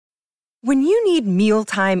When you need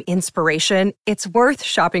mealtime inspiration, it's worth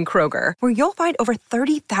shopping Kroger, where you'll find over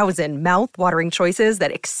 30,000 mouth-watering choices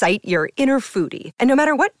that excite your inner foodie. And no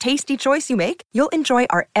matter what tasty choice you make, you'll enjoy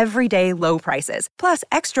our everyday low prices, plus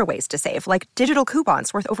extra ways to save, like digital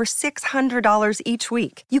coupons worth over $600 each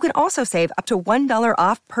week. You can also save up to $1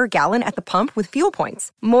 off per gallon at the pump with fuel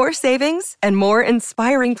points. More savings and more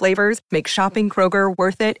inspiring flavors make shopping Kroger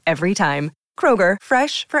worth it every time. Kroger,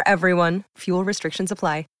 fresh for everyone. Fuel restrictions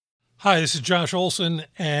apply. Hi, this is Josh Olson,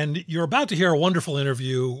 and you're about to hear a wonderful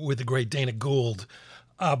interview with the great Dana Gould.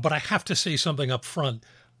 But I have to say something up front.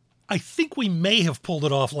 I think we may have pulled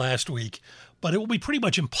it off last week, but it will be pretty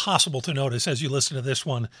much impossible to notice as you listen to this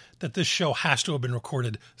one that this show has to have been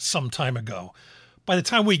recorded some time ago. By the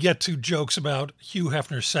time we get to jokes about Hugh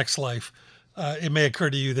Hefner's sex life, it may occur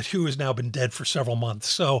to you that Hugh has now been dead for several months.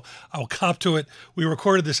 So I'll cop to it. We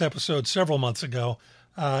recorded this episode several months ago.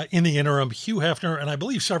 In the interim, Hugh Hefner and I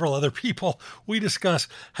believe several other people we discuss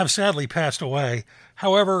have sadly passed away.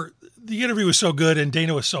 However, the interview was so good and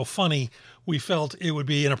Dana was so funny, we felt it would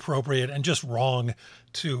be inappropriate and just wrong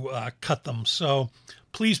to cut them. So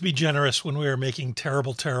please be generous when we are making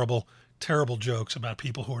terrible, terrible, terrible jokes about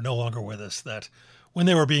people who are no longer with us, that when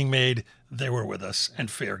they were being made, they were with us,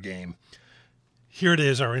 and fair game. Here it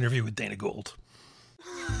is, our interview with Dana Gould.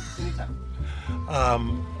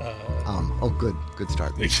 Good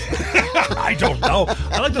start. I don't know.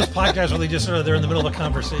 I like those podcasts where they just they're in the middle of a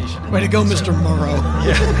conversation. Way to go, Mr. Morrow.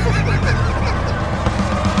 Yeah.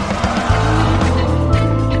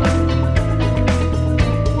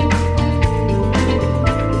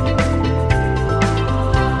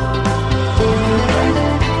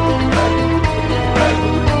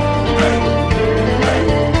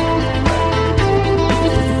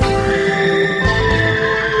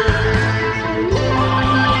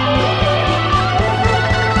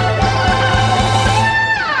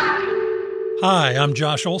 Hi, I'm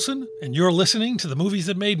Josh Olson, and you're listening to The Movies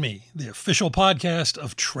That Made Me, the official podcast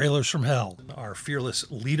of Trailers from Hell. Our fearless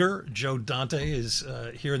leader, Joe Dante, is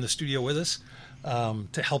here in the studio with us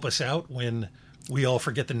to help us out when we all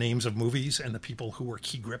forget the names of movies and the people who were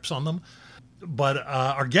key grips on them. But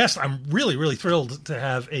our guest, I'm really, really thrilled to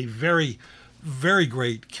have a very, very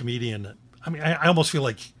great comedian. I mean, I almost feel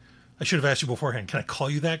like I should have asked you beforehand. Can I call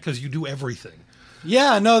you that? Because you do everything.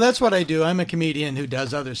 Yeah, no, that's what I do. I'm a comedian who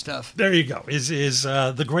does other stuff. There you go. Is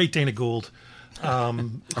the great Dana Gould. A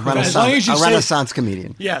Renaissance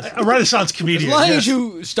comedian. Yes. A Renaissance comedian. As long as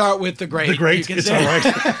you start with the great. The great, you can it's say. all right.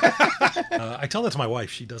 I tell that to my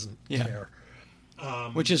wife. She doesn't care.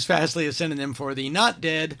 Which is fastly a synonym for the not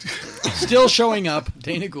dead, still showing up,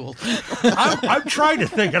 Dana Gould. I'm trying to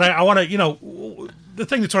think, and I want to, the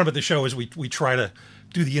thing that's fun about the show is we try to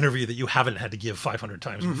do the interview that you haven't had to give 500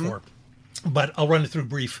 times before. But I'll run it through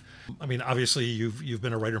brief. I mean, obviously, you've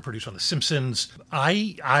been a writer and producer on The Simpsons.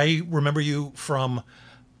 I remember you from,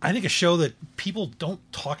 I think, a show that people don't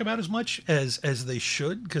talk about as much as they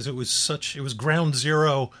should, because it was ground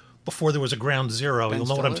zero before there was a ground zero. You'll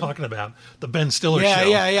know what I'm talking about. The Ben Stiller show.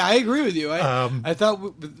 Yeah. I agree with you. I thought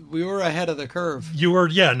we were ahead of the curve. You were,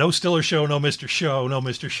 no Stiller show, no Mr. Show, no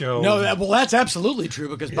Mr. Show. No, well, that's absolutely true,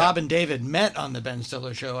 because Bob and David met on the Ben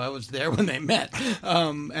Stiller show. I was there when they met.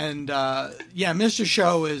 Mr.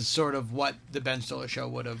 Show is sort of what the Ben Stiller show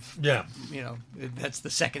would have. Yeah. That's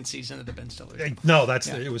the second season of the Ben Stiller show. No,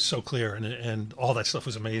 it was so clear, and all that stuff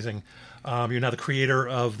was amazing. You're now the creator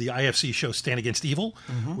of the IFC show Stand Against Evil,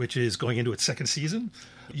 which is going into its second season.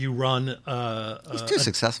 You run... He's too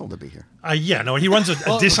successful to be here. He runs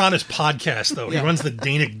a dishonest podcast, though. Yeah. He runs the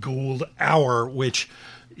Dana Gould Hour, which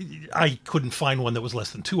I couldn't find one that was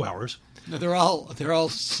less than 2 hours. No, they're all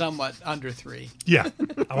somewhat under 3. Yeah,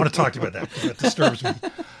 I want to talk to you about that, because that disturbs me.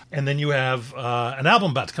 And then you have an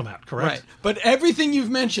album about to come out, correct? Right. But everything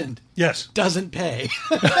you've mentioned doesn't pay.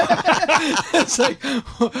 It's like,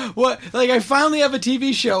 what? Like, I finally have a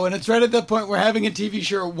TV show, and it's right at the point where having a TV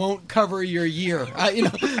show won't cover your year.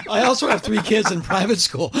 I also have 3 kids in private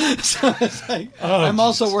school. So it's like, I'm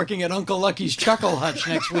also working at Uncle Lucky's Chuckle Hutch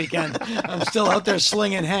next weekend. I'm still out there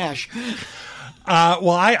slinging hash.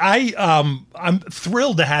 I'm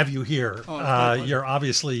thrilled to have you here. You're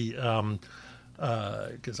obviously...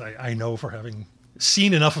 because I know for having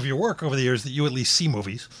seen enough of your work over the years that you at least see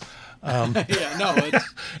movies. And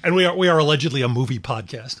we are allegedly a movie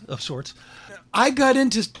podcast of sorts. I got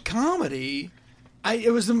into comedy.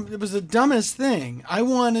 It was the dumbest thing. I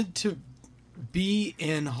wanted to be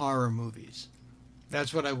in horror movies.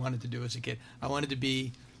 That's what I wanted to do as a kid. I wanted to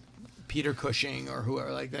be Peter Cushing or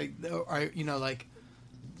whoever, like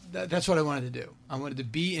that's what I wanted to do. I wanted to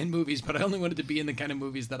be in movies, but I only wanted to be in the kind of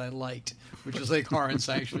movies that I liked, which was like horror and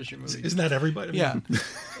science fiction movies. Isn't that everybody? Yeah.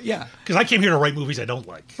 Yeah. Because I came here to write movies I don't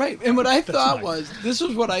like. Right. And what I thought was, this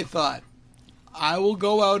was what I thought. I will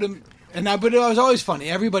go out but I was always funny.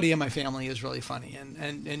 Everybody in my family is really funny.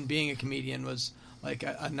 And being a comedian was like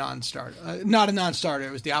a non-starter. Not a non-starter.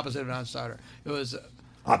 It was the opposite of a non-starter. It was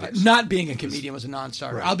not being a comedian was a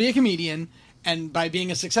non-starter. Right. I'll be a comedian, and by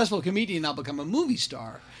being a successful comedian, I'll become a movie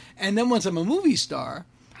star. And then once I'm a movie star,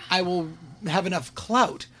 I will have enough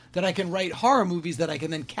clout that I can write horror movies that I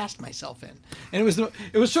can then cast myself in. And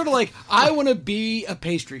it was sort of like, I want to be a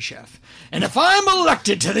pastry chef. And if I'm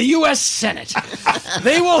elected to the U.S. Senate,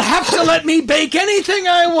 they will have to let me bake anything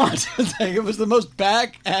I want. It was the most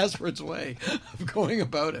back-asswards way of going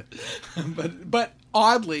about it. But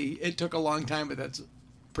oddly, it took a long time, but that's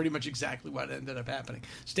pretty much exactly what ended up happening.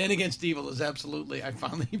 Stand Against Evil is absolutely, I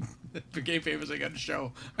finally became famous. I got a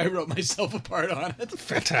show. I wrote myself a part on it.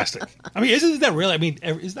 Fantastic. I mean, isn't that really,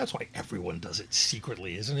 that's why everyone does it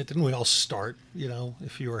secretly, isn't it? Didn't we all start,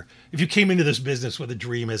 if you came into this business with a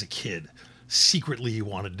dream as a kid, secretly you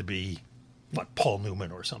wanted to be, Paul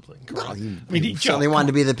Newman or something? Well, you certainly wanted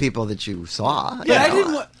to be the people that you saw. Yeah,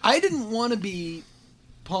 I didn't want to be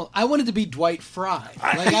I wanted to be Dwight Fry.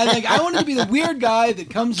 I wanted to be the weird guy that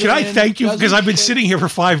comes in. Can I thank you? Because I've been sitting here for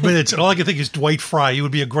 5 minutes, and all I can think is Dwight Fry. You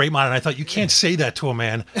would be a great man. And I thought, you can't say that to a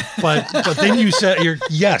man. But then you said,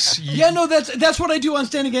 yes. No, that's what I do on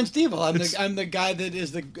Stand Against Evil. I'm the guy that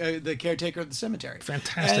is the caretaker of the cemetery.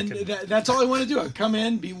 Fantastic. And that's all I want to do. I come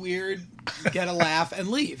in, be weird, get a laugh, and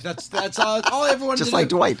leave. That's all everyone just like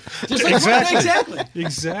Dwight. Just like Dwight.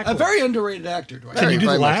 Exactly. A very underrated actor, Dwight. Can you do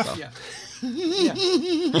the laugh? So. Yeah. Yeah.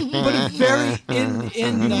 But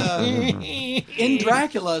in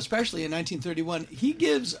Dracula, especially in 1931, he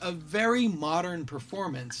gives a very modern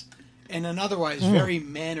performance in an otherwise very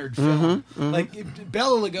mannered film. Like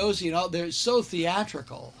Bela Lugosi they're so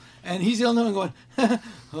theatrical. And he's the only one going,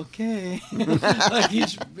 okay. Like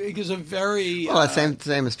he's a very... Well, the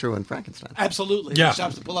same is true in Frankenstein. Absolutely. Yeah. He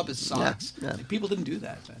stops to pull up his socks. Yeah. Like, people didn't do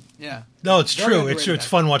that. Yeah. No, it's true. It's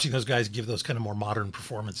fun watching those guys give those kind of more modern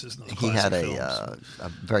performances. In those he had a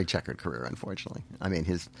very checkered career, unfortunately. I mean,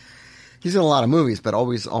 he's in a lot of movies, but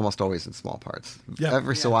almost always in small parts. Yeah.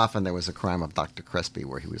 Every so often there was a Crime of Dr. Crespi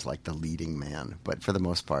where he was like the leading man, but for the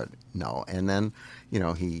most part, no. And then,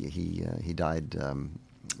 he died...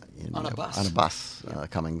 on a bus,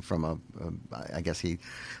 coming from I guess he'd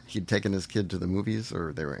taken his kid to the movies,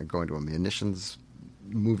 or they were going to a munitions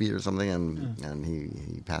movie or something, and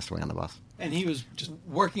he passed away on the bus. And he was just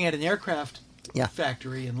working at an aircraft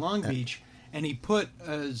factory in Long Beach, and he put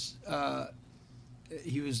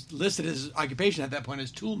he was listed as occupation at that point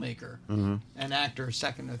as tool maker, an actor,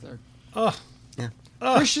 second or third. Oh, yeah.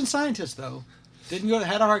 Christian Scientist though.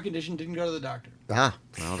 Had a heart condition, didn't go to the doctor. Well,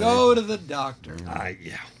 go to the doctor.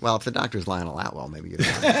 Yeah. Well, if the doctor's Lionel Atwell, maybe you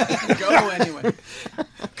go anyway.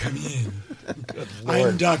 Come in.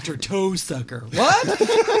 I'm Dr. Toe Sucker. What?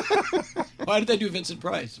 Why did they do Vincent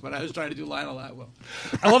Price when I was trying to do Lionel Atwell?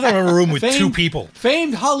 I love that I'm in a room with two people.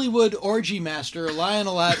 Famed Hollywood orgy master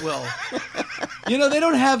Lionel Atwell. They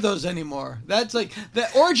don't have those anymore. That's like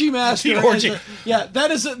the orgy master.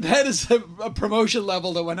 That is a promotion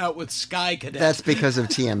level that went out with Sky Cadet. That's because of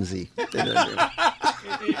TMZ.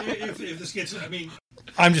 if this gets,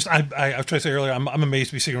 I was trying to say earlier, I'm amazed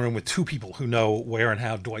to be sitting in a room with two people who know where and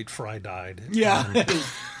how Dwight Fry died. Yeah.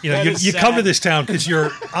 You come to this town because you're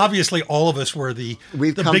obviously all of us were the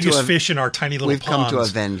biggest fish in our tiny little ponds. We've come to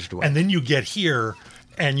avenge Dwight. And then you get here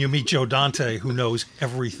and you meet Joe Dante, who knows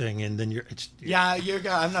everything, and then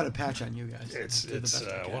I'm not a patch on you guys.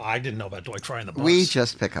 Well, I didn't know about Dwight Fry in the bus. We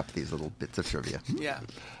just pick up these little bits of trivia. Yeah.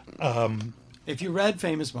 If you read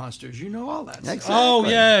Famous Monsters, you know all that. Exactly. Oh,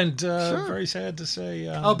 yeah, and very sad to say...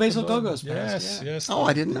 Basil Gogos passed. Yes. Oh,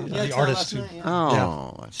 I didn't know that. The artist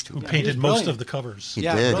who painted most of the covers. He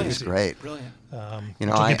did. He was great. Brilliant. To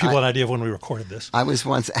give people an idea of when we recorded this. I was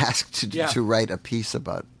once asked to write a piece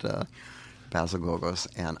about Basil Gogos,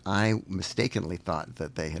 and I mistakenly thought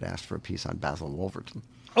that they had asked for a piece on Basil Wolverton.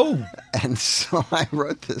 Oh. And so I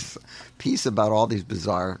wrote this piece about all these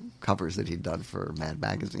bizarre covers that he'd done for Mad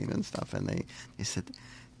Magazine and stuff, and they said,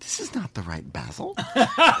 this is not the right Basil.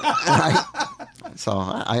 I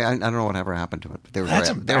don't know whatever happened to it. But That's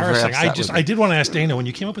embarrassing. I did want to ask Dana, when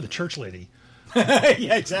you came up with the church lady.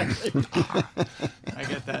 Yeah, exactly. I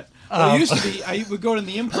get that. Well, it used to be, I would go to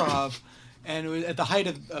the Improv, and it was at the height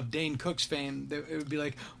of Dane Cook's fame, it would be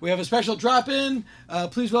like, we have a special drop-in.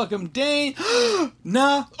 Please welcome Dane.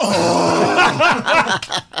 Nah. Oh.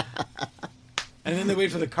 And then they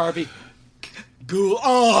wait for the Carvey. Gould.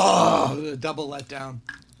 Oh, the double letdown.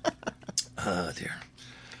 Oh, dear.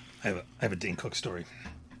 I have a Dane Cook story.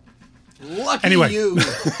 Lucky anyway, you.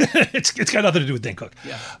 it's got nothing to do with Dane Cook.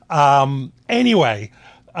 Yeah. Anyway,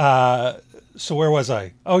 so where was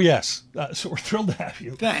I? Oh, yes. So we're thrilled to have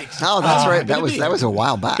you. Thanks. Oh, that's right. That was a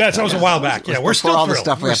while back. That was a while back. Yeah, we're still all thrilled. the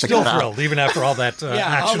stuff we we're have to still cut thrilled, even after all that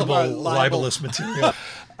actionable, all the libelous material.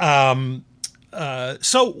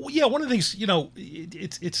 So, yeah, one of the things,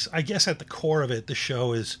 it's I guess at the core of it, the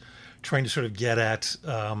show is trying to sort of get at,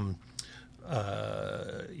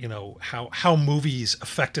 how movies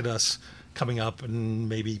affected us coming up and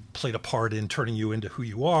maybe played a part in turning you into who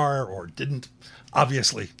you are or didn't,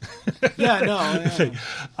 obviously. Yeah, no.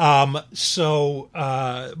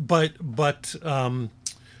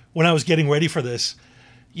 When I was getting ready for this,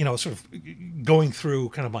 sort of going through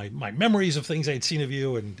kind of my memories of things I'd seen of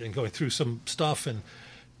you and going through some stuff and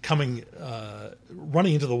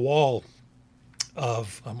running into the wall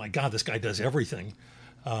of, oh my God, this guy does everything.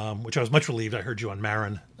 Which I was much relieved. I heard you on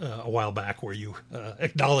Marin a while back where you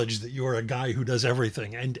acknowledged that you're a guy who does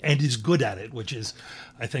everything and is good at it, which is,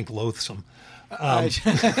 I think, loathsome. I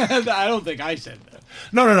don't think I said that.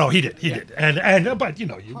 No, he did. He did. But you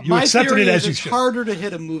My accepted theory it as is you it's should. harder to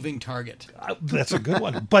hit a moving target. That's a good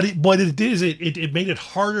one. But it made it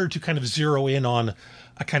harder to kind of zero in on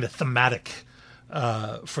a kind of thematic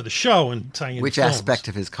for the show and tying in which films. aspect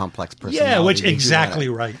of his complex personality? Yeah, which exactly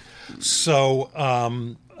right. So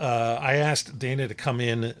I asked Dana to come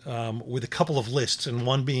in with a couple of lists, and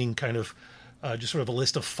one being kind of just sort of a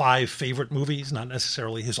list of 5 favorite movies, not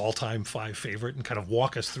necessarily his all-time 5 favorite, and kind of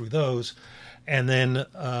walk us through those. And then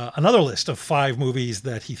another list of 5 movies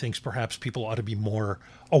that he thinks perhaps people ought to be more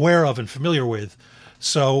aware of and familiar with.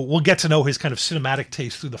 So we'll get to know his kind of cinematic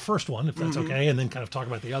taste through the first one, if that's okay, and then kind of talk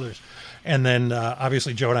about the others. And then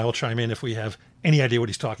obviously Joe and I will chime in if we have any idea what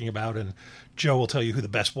he's talking about, and Joe will tell you who the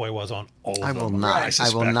best boy was on all of them. I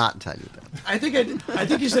will not tell you that. I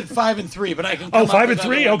think you said 5 and 3, but I can. Oh, 5 and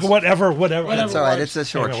 3. Okay, whatever. That's all right. It's a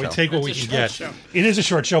short show. We take what we can get. Show. It is a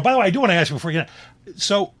short show. By the way, I do want to ask you before you get.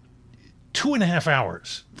 So, 2.5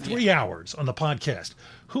 hours, 3 hours on the podcast.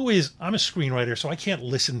 I'm a screenwriter, so I can't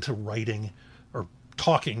listen to writing or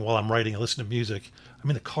talking while I'm writing. I listen to music. I'm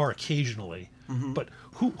in the car occasionally. Mm-hmm. But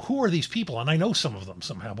who are these people? And I know some of them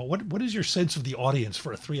somehow. But what is your sense of the audience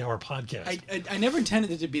for a 3-hour podcast? I never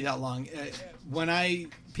intended it to be that long.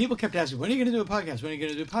 People kept asking, when are you going to do a podcast? When are you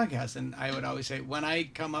going to do a podcast? And I would always say, when I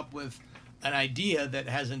come up with an idea that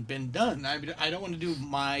hasn't been done. I don't want to do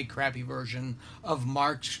my crappy version of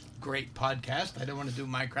Mark's great podcast. I don't want to do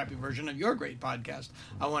my crappy version of your great podcast.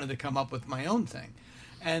 I wanted to come up with my own thing.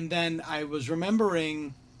 And then I was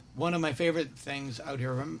remembering one of my favorite things out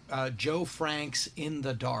here, Joe Frank's In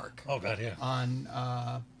the Dark. Oh, God, yeah. On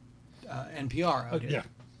NPR out here. Yeah.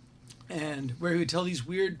 And where he would tell these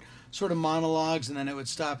weird sort of monologues, and then it would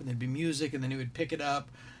stop, and there'd be music, and then he would pick it up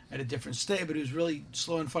at a different state, but it was really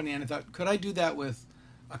slow and funny. And I thought, could I do that with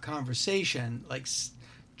a conversation, like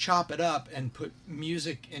chop it up and put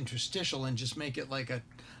music interstitial and just make it like a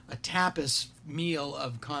tapas meal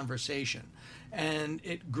of conversation? And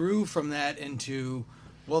it grew from that into,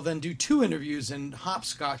 well, then do 2 interviews and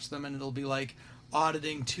hopscotch them, and it'll be like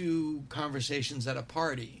auditing 2 conversations at a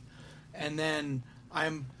party. And then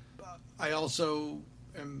I also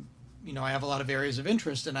am, I have a lot of areas of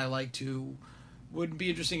interest, and I like to. Wouldn't be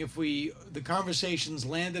interesting if the conversations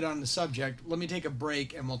landed on the subject. Let me take a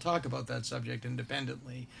break and we'll talk about that subject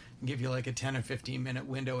independently and give you like a 10 or 15 minute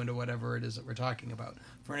window into whatever it is that we're talking about.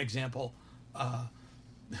 For an example,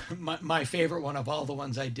 my favorite one of all the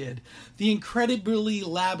ones I did, the incredibly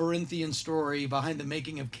labyrinthian story behind the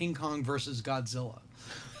making of King Kong versus Godzilla,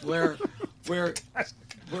 where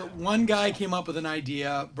one guy came up with an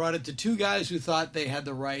idea, brought it to 2 guys who thought they had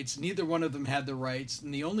the rights. Neither one of them had the rights,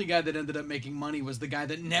 and the only guy that ended up making money was the guy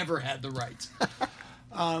that never had the rights.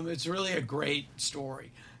 It's really a great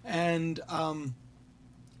story, and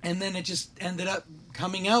then it just ended up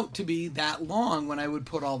coming out to be that long when I would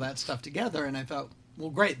put all that stuff together, and I thought,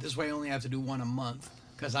 well, great, this way I only have to do 1 a month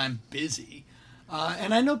because I'm busy,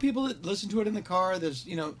 and I know people that listen to it in the car. There's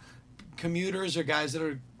commuters or guys that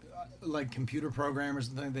are like computer programmers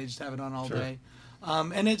and things, they just have it on all day.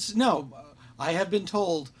 And I have been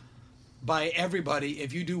told by everybody,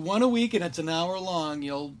 if you do 1 a week and it's an hour long,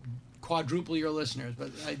 you'll quadruple your listeners. But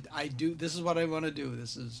I do, this is what I want to do.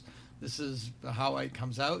 This is how it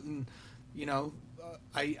comes out. And,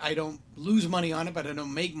 I don't lose money on it, but I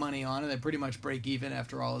don't make money on it. I pretty much break even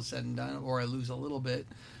after all is said and done, or I lose a little bit.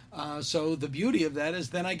 So the beauty of that is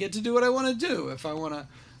then I get to do what I want to do. If I want to,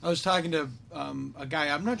 I was talking to a guy,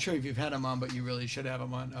 I'm not sure if you've had him on, but you really should have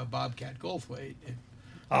him on, Bobcat Goldthwait.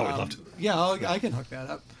 I'd love to. Yeah, I can hook that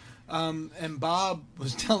up. and Bob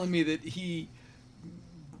was telling me that he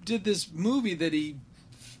did this movie that he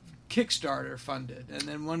Kickstarter funded, and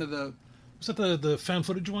then one of the was that the found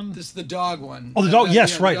footage one? This is the dog one. Oh, the dog.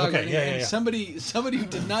 Yes, right. Dog okay, one. yeah. Somebody who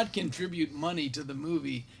did not contribute money to the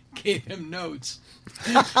movie gave him notes,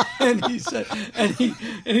 and he said, and he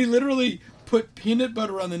literally put peanut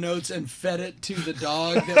butter on the notes and fed it to the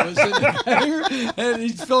dog that was in the and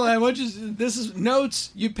he's filling. I want you. This is notes.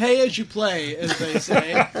 You pay as you play, as they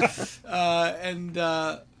say, and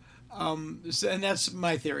that's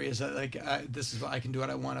my theory. Is that this is I can do what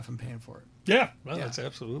I want if I'm paying for it. Yeah, well, that's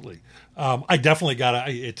absolutely. I definitely got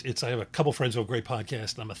it. I have a couple friends who have a great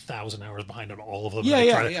podcast, and I'm 1,000 hours behind on all of them.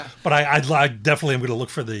 Yeah. But I definitely am going to look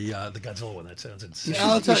for the Godzilla one. That sounds insane.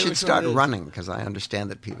 You should start running, because I understand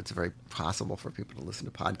that it's very possible for people to listen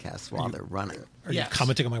to podcasts while they're running. Are you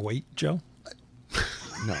commenting on my weight, Joe?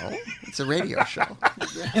 No, it's a radio show.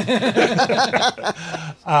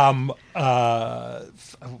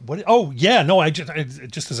 What? Oh, yeah. No, I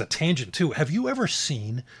just as a tangent too. Have you ever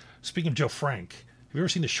seen? Speaking of Joe Frank, have you ever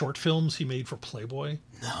seen the short films he made for Playboy?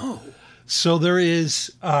 No. So there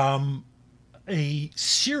is a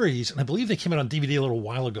series, and I believe they came out on DVD a little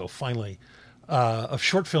while ago. Finally, of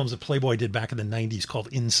short films that Playboy did back in the '90s called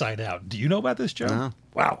Inside Out. Do you know about this, Joe? No.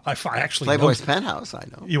 Wow, I actually Playboy's Penthouse. I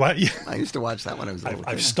know. You? I used to watch that when I was a little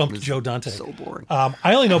kid. I've stumped Joe Dante. So boring.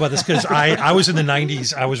 I only know about this because I was in the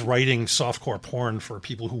 '90s. I was writing softcore porn for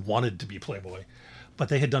people who wanted to be Playboy. But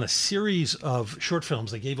they had done a series of short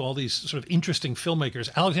films. They gave all these sort of interesting filmmakers.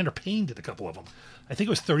 Alexander Payne did a couple of them. I think it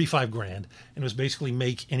was $35,000, and it was basically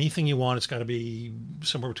make anything you want. It's got to be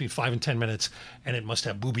somewhere between 5 and 10 minutes, and it must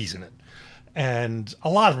have boobies in it. And a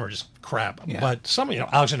lot of them are just crap. Yeah. But some,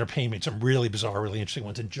 Alexander Payne made some really bizarre, really interesting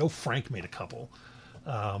ones, and Joe Frank made a couple.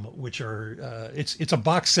 Which are it's a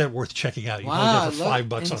box set worth checking out. You can get for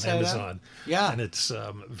 $5 on Amazon. Out. Yeah, and it's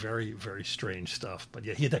very, very strange stuff. But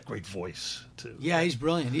yeah, he had that great voice too. Yeah, he's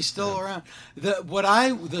brilliant. He's still around.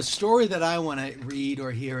 The story that I want to read or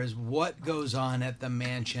hear is what goes on at the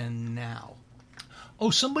mansion now. Oh,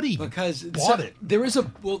 somebody because bought it. There is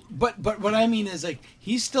but what I mean is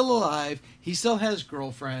he's still alive. He still has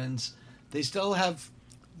girlfriends. They still have.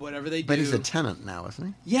 Whatever they do. But he's a tenant now, isn't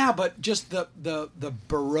he? Yeah, but just the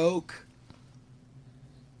Baroque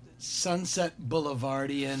Sunset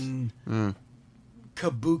Boulevardian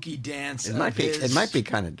kabuki dance. It might be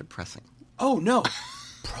kind of depressing. Oh no,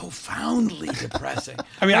 profoundly depressing.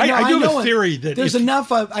 I mean, I do have a theory that there's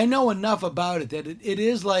enough. I know enough about it that it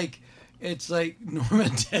is like. It's like Norma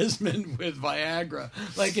Desmond with Viagra.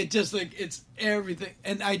 Like it's everything.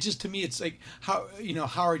 And to me it's like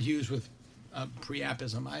Howard Hughes with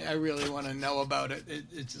priapism. I really want to know about it.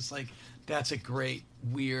 It's just like that's a great,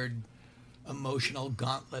 weird, emotional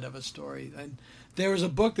gauntlet of a story. And there was a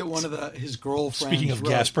book that one of his girlfriends. Speaking of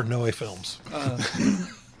Gaspar Noé films,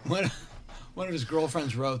 one of his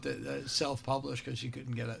girlfriends wrote that self-published because she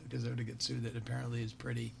couldn't get it because they would get sued. That apparently is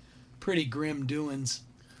pretty grim doings.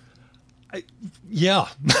 Yeah.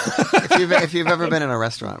 if you've ever been in a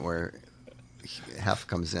restaurant where Hef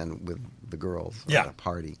comes in with the girls at a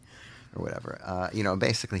party. Or whatever,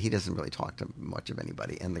 basically he doesn't really talk to much of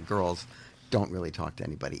anybody, and the girls don't really talk to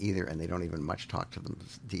anybody either, and they don't even much talk to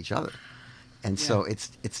each other, and so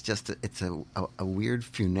it's just a weird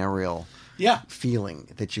funereal feeling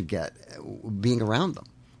that you get being around them.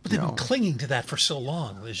 But they've been clinging to that for so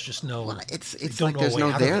long. There's just no. Well, it's like there's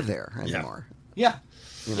no there anymore. Yeah,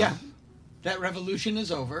 that revolution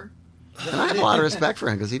is over. And I have a lot of respect for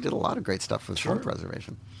him because he did a lot of great stuff for film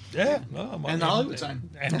preservation. Yeah, and Hollywood sign,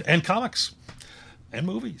 and comics, and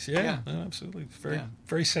movies. Yeah. Absolutely.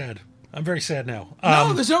 Very sad. I'm very sad now.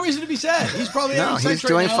 No, there's no reason to be sad. He's probably having sex he's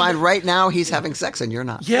doing fine right now. He's having sex, and you're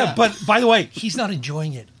not. Yeah, but by the way, he's not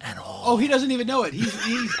enjoying it at all. Oh, he doesn't even know it. He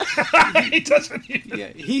doesn't. Even. Yeah,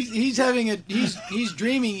 he's having a he's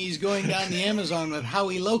dreaming he's going down the Amazon with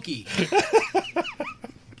Howie Loki.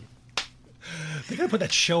 They gotta put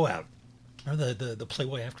that show out. Remember the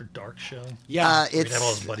Playboy After Dark show? Yeah, have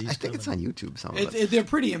all his buddies. I think it's on YouTube somewhere. They're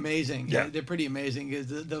pretty amazing. Yeah. They're pretty amazing.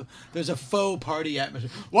 There's a faux party atmosphere.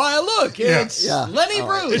 Why, look, it's Lenny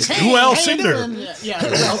Bruce. It's Who Else Cinder. Yeah,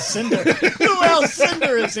 Who Else Cinder. Who Else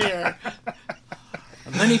Cinder is here.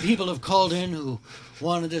 Many people have called in who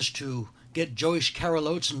wanted us to get Joyce Carol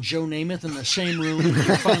Oates and Joe Namath in the same room.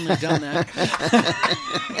 We've finally done that.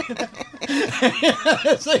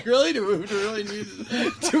 It's like, really? Do we really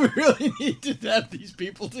need to have these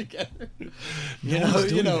people together? No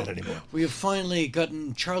one's doing that anymore. We have finally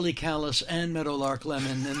gotten Charlie Callis and Meadowlark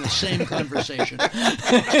Lemon in the same conversation.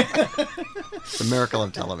 The miracle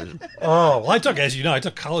of television. Oh, well, I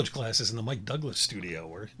took college classes in the Mike Douglas studio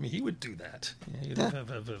where he would do that.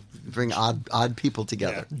 Bring odd people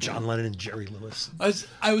together. Yeah, John Lennon and Jerry Lewis.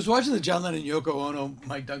 I was watching the John Lennon Yoko Ono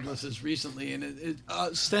Mike Douglas's recently, and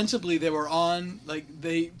ostensibly they were on, like,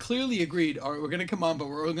 they clearly agreed, all right, we're going to come on, but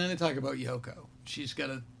we're going to talk about Yoko. She's got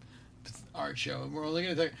a art show, and we're only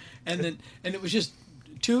going to talk, and it was just,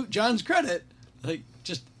 to John's credit, like,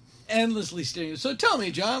 just endlessly steering. So tell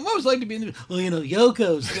me, John, what was it like to be in the... Well,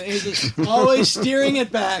 Yoko's... He's just always steering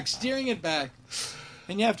it back.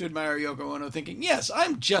 And you have to admire Yoko Ono thinking, yes,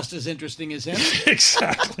 I'm just as interesting as him.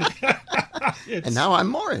 Exactly. And now I'm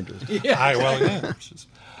more interested. Yeah,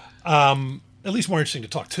 at least more interesting to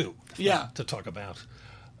talk to. Yeah. To talk about.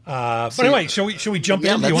 But anyway, shall we jump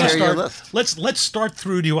in? Do you want to start? Let's start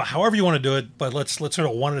through however you want to do it, but let's sort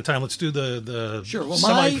of one at a time. Let's do the sure. Well,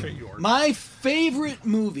 my favorite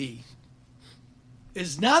movie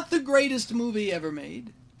is not the greatest movie ever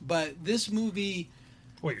made, but this movie.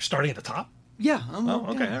 Wait, you're starting at the top? Yeah.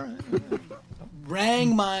 Okay. All right.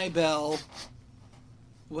 Rang my bell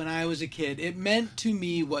when I was a kid. It meant to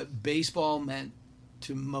me what baseball meant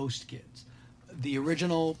to most kids. The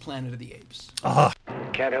original Planet of the Apes.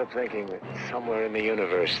 Can't help thinking that somewhere in the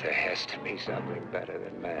universe there has to be something better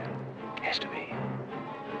than man. Has to be.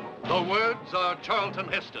 The words are Charlton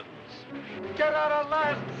Heston's. Get out a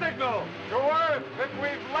last signal to Earth that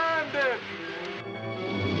we've landed.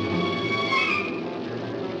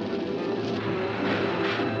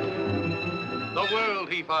 The world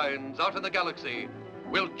he finds out in the galaxy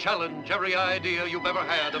will challenge every idea you've ever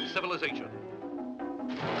had of civilization.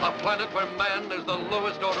 A planet where man is the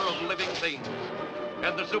lowest order of living things,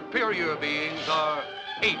 and the superior beings are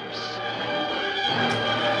apes.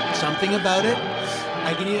 Something about it.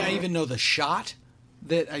 I even know the shot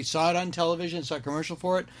that I saw it on television, saw a commercial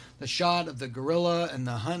for it. The shot of the gorilla and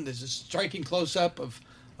the hunt. There's a striking close-up of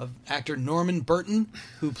actor Norman Burton,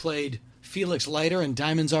 who played Felix Leiter in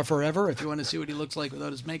Diamonds Are Forever, if you want to see what he looks like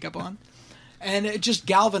without his makeup on. And it just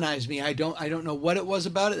galvanized me. I don't know what it was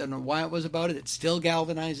about it. I don't know why it was about it. It still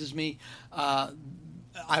galvanizes me.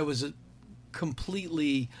 I was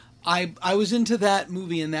completely... I was into that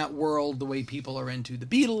movie and that world the way people are into the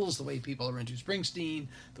Beatles, the way people are into Springsteen,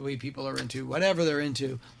 the way people are into whatever they're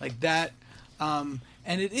into, like that. And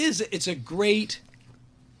it's a great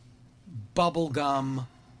bubblegum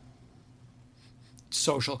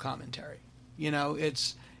social commentary.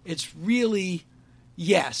 It's really,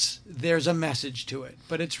 yes, there's a message to it,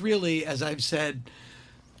 but it's really, as I've said,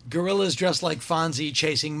 gorillas dressed like Fonzie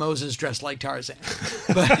chasing Moses dressed like Tarzan.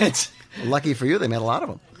 But it's... Lucky for you, they made a lot of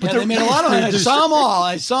them. Yeah, they made a lot of them.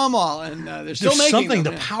 I saw them all, and they're still making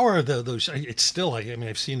them. The power of those, it's still,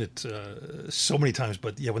 I've seen it so many times,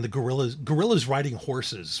 but yeah, when the gorillas riding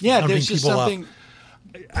horses. Yeah, there's just something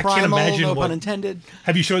I can't imagine no pun intended.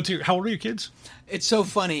 Have you showed it to how old are your kids? It's so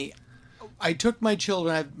funny. I took my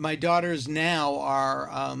children, my daughters now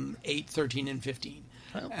are 8, 13, and 15.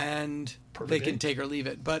 And they can take or leave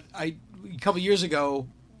it. But a couple years ago,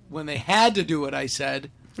 when they had to do what I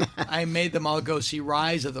said, I made them all go see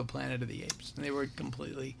Rise of the Planet of the Apes. And they were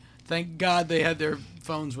completely... Thank God they had their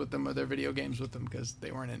phones with them or their video games with them because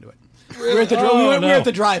they weren't into it. We were at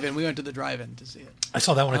the drive-in. We went to the drive-in to see it. I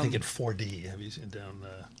saw that one, I think, in 4D. Have you seen down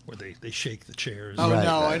where they shake the chairs? Oh, right,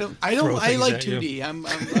 no, right. I don't. I like 2D.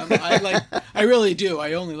 I really do.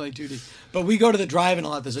 I only like 2D. But we go to the drive-in a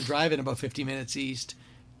lot. There's a drive-in about 50 minutes east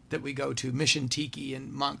that we go to, Mission Tiki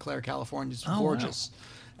in Montclair, California. It's gorgeous. Wow.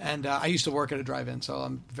 And I used to work at a drive-in, so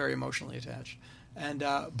I'm very emotionally attached. And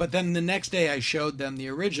but then the next day I showed them the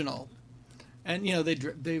original, and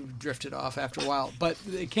they drifted off after a while. But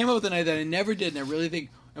they came up with an idea that I never did, and I really think,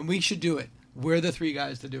 and we should do it. We're the three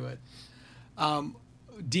guys to do it.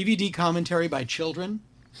 DVD commentary by children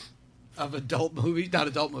of adult movies, not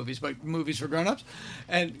adult movies, but movies for grown-ups.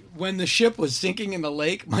 And when the ship was sinking in the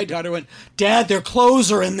lake, my daughter went, "Dad, their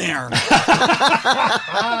clothes are in there."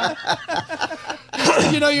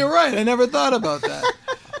 You're right. I never thought about that.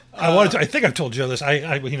 I think I've told Joe this.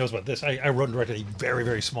 He knows about this. I wrote and directed a very,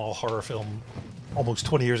 very small horror film almost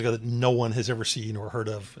 20 years ago that no one has ever seen or heard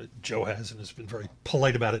of. Joe has and has been very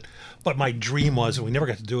polite about it. But my dream was, and we never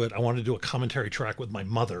got to do it, I wanted to do a commentary track with my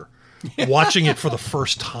mother, watching it for the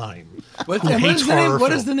first time. What is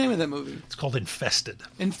the name of that movie? It's called Infested.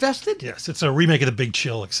 Infested? Yes, it's a remake of The Big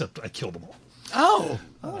Chill, except I killed them all. Oh,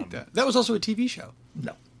 I like that. That was also a TV show.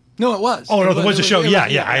 No. No, it was. Oh, no, there was a show. Yeah,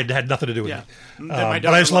 I had nothing to do with it. But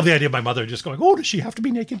I just love the idea of my mother just going, "Oh, does she have to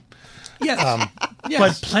be naked?" Yes. Yes.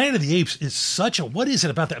 But Planet of the Apes is such a... What is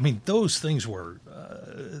it about that? I mean, those things were...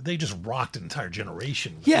 they just rocked an entire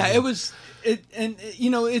generation. Yeah, it was...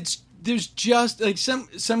 There's just... Like,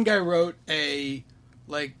 some guy wrote a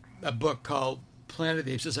book called Planet of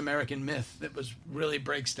the Apes, This American Myth, that really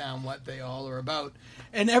breaks down what they all are about.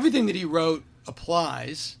 And everything that he wrote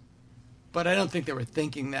applies... But I don't think they were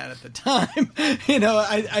thinking that at the time.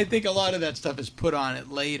 I think a lot of that stuff is put on it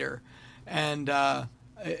later, and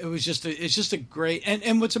it's just a great.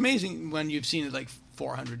 And what's amazing when you've seen it like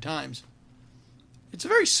 400 times, it's a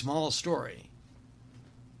very small story.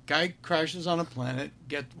 Guy crashes on a planet,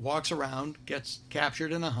 walks around, gets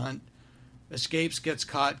captured in a hunt, escapes, gets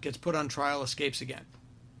caught, gets put on trial, escapes again.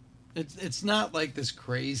 It's not like this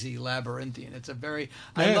crazy labyrinthian. It's a very.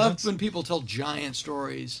 I love when people tell giant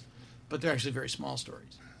stories. But they're actually very small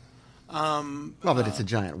stories. But it's a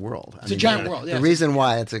giant world. It's a giant world. The reason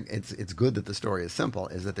why it's good that the story is simple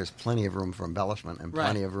is that there's plenty of room for embellishment and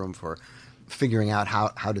plenty of room for figuring out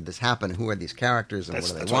how did this happen, who are these characters, and what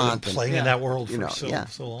do they want. Playing in that world for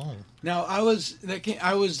so long. Now I was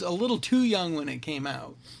a little too young when it came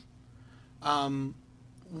out.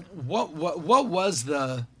 What was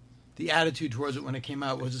the attitude towards it when it came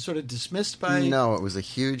out? Was it sort of dismissed by? No, it was a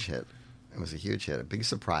huge hit. A big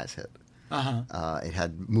surprise hit. It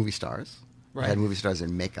had movie stars. Right. It had movie stars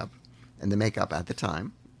in makeup, and the makeup at the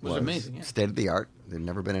time was amazing. Yeah. State of the art. There'd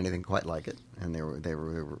never been anything quite like it, and they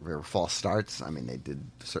were false starts. I mean, they did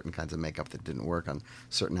certain kinds of makeup that didn't work on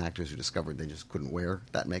certain actors who discovered they just couldn't wear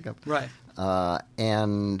that makeup. Right.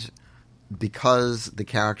 And because the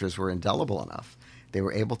characters were indelible enough, they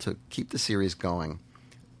were able to keep the series going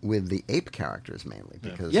with the ape characters mainly,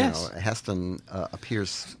 because Heston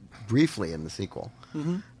appears briefly in the sequel.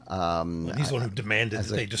 Mm-hmm. He's the one who demanded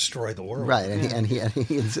that they destroy the world, right? And he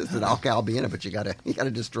insisted, "Okay, I'll be in it, but you got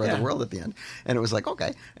to destroy the world at the end." And it was like,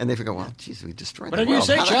 okay, and they figure, "Well, geez, we destroyed the world.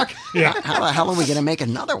 Whatever you say, Chuck." How are we going to make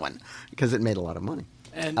another one? Because it made a lot of money.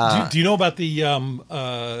 And do you know about the? And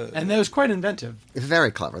that was quite inventive. It's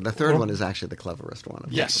very clever. The third one is actually the cleverest one of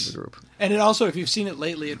the group. And it also, if you've seen it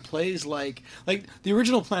lately, it plays like the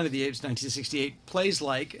original Planet of the Apes, 1968, plays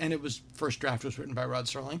like, and it was first draft was written by Rod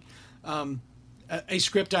Serling, a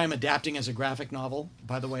script I'm adapting as a graphic novel,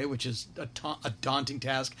 by the way, which is a daunting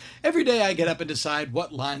task. Every day I get up and decide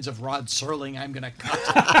what lines of Rod Serling I'm going to cut.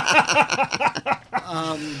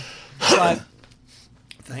 But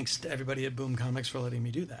thanks to everybody at Boom Comics for letting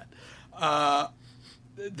me do that.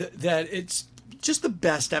 That it's just the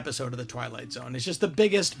best episode of The Twilight Zone. It's just the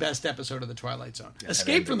best episode of The Twilight Zone. Yeah,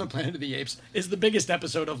 Escape from the Planet of the Apes is the biggest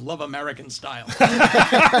episode of Love American Style.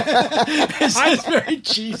 It's very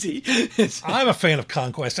cheesy. I'm a fan of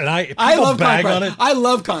Conquest, and I love bag Conquest. on it. I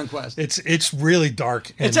love Conquest. It's really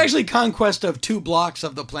dark. It's actually Conquest of 2 blocks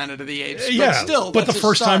of the Planet of the Apes. But yeah, still. But the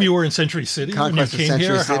first time you were in Century City, Conquest when you of came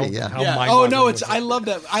Century here, City, how Oh no, I love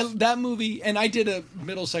that. That movie, and I did a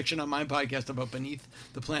middle section on my podcast about Beneath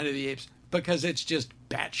the Planet of the Apes. Because it's just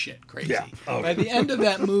batshit crazy. Yeah. Oh. By the end of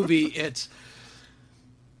that movie, it's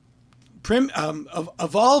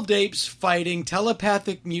evolved apes fighting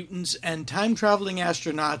telepathic mutants and time-traveling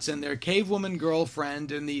astronauts and their cavewoman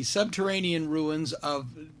girlfriend in the subterranean ruins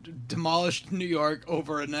of demolished New York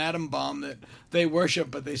over an atom bomb that they worship,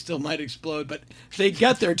 but they still might explode. But they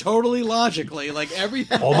get there totally logically. Like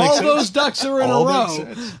all those ducks are in a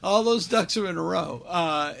row. All those ducks are in a row.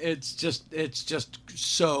 It's just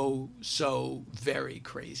so very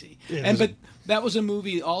crazy. But that was a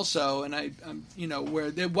movie also, and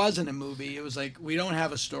where there wasn't a movie. It was like, we don't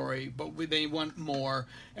have a story, but they want more,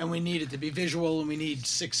 and we need it to be visual, and we need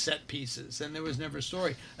 6 set pieces, and there was never a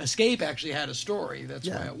story. Escape actually had a story. That's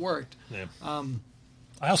why it worked. Yeah.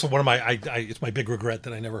 I also, it's my big regret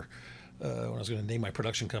that I never, when I was going to name my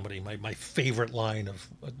production company, one of my favorite lines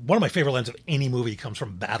of any movie comes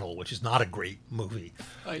from Battle, which is not a great movie.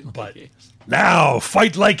 Now,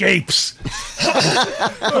 fight like apes.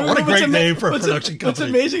 What a great name for a production company. What's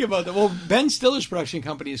amazing about that? Well, Ben Stiller's production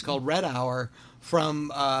company is called Red Hour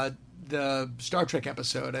from the Star Trek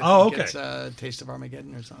episode. I think it's Taste of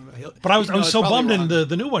Armageddon or something. But I was so bummed in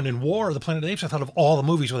the new one, in War of the Planet of the Apes. I thought of all the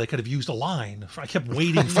movies where they could have used a line. I kept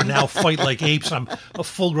waiting for Now Fight Like Apes. I'm a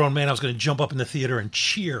full-grown man. I was going to jump up in the theater and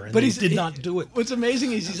cheer, and he did not do it. What's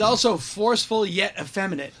amazing is he's also forceful yet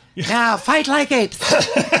effeminate. Now fight like apes.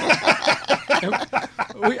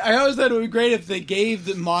 I always thought it would be great if they gave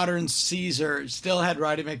the modern Caesar still had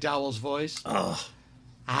Roddy McDowell's voice. Oh.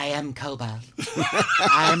 I am Cobalt.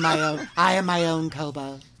 I am my own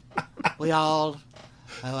Cobalt.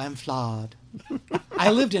 I'm flawed.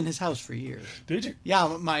 I lived in his house for years. Did you?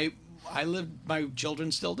 Yeah, my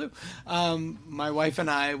children still do. My wife and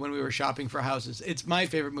I, when we were shopping for houses, it's my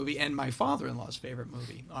favorite movie and my father-in-law's favorite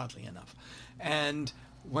movie, oddly enough. And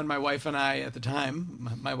when my wife and I at the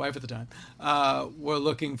time, my wife at the time, were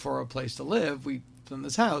looking for a place to live, we found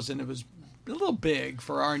this house, and it was a little big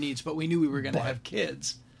for our needs, but we knew we were going to have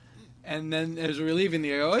kids. And then as we were leaving, they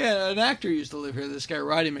go, oh yeah, an actor used to live here, this guy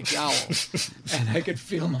Roddy McDowell. And I could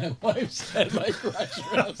feel my wife's head like crushing.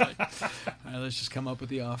 I was like, all right, let's just come up with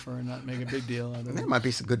the offer and not make a big deal out of it. There might be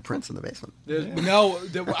some good prints in the basement.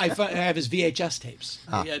 I have his VHS tapes.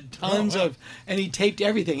 He had tons of, and he taped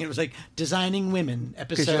everything. It was like Designing Women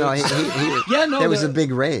episodes. There was a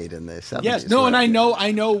big raid in the 70s. Yes, no, and I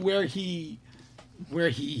know where he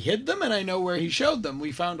hid them, and I know where he showed them.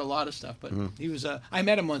 We found a lot of stuff, but he was I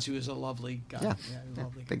met him once. He was a lovely guy. Yeah, he was a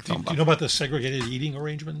lovely big guy. Do you know about the segregated eating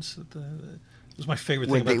arrangements? It was my favorite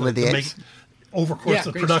thing with the eggs? Over course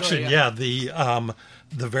of production. Story,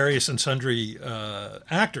 The various and sundry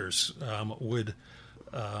actors would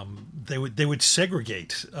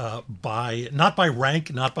segregate by not by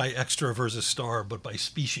rank, not by extra versus star, but by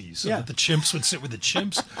species. So that the chimps would sit with the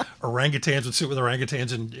chimps, orangutans would sit with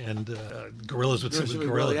orangutans, and gorillas would sit with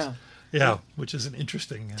gorillas. Yeah, which is an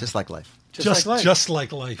interesting. Just like life. Just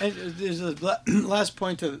like life. And there's a last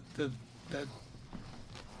point to that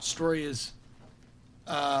story is,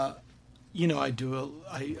 I'm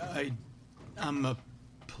a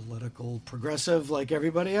political progressive like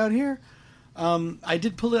everybody out here. I've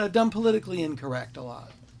done Politically Incorrect a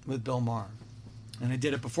lot with Bill Maher, and I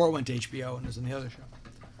did it before it went to HBO and was in the other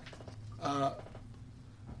show.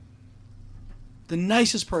 The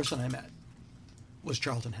nicest person I met was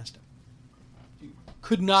Charlton Heston. He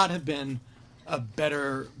could not have been a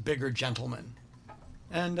better, bigger gentleman.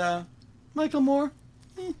 And Michael Moore,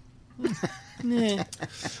 wouldn't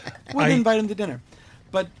invite him to dinner.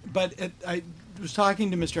 But I was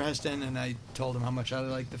talking to Mr. Heston, and I told him how much I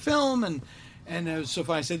liked the film, and it was so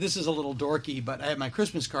funny. I said, this is a little dorky, but I had my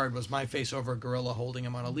Christmas card was my face over a gorilla holding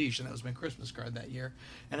him on a leash, and that was my Christmas card that year.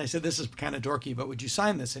 And I said, this is kind of dorky, but would you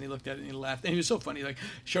sign this? And he looked at it and he laughed, and he was so funny. He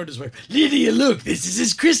showed his wife, Lydia, look, this is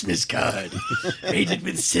his Christmas card, made it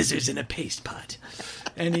with scissors in a paste pot.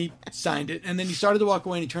 And he signed it, and then he started to walk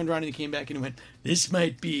away, and he turned around and he came back and he went, this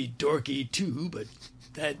might be dorky too, but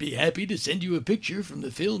I'd be happy to send you a picture from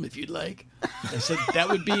the film if you'd like. I said, that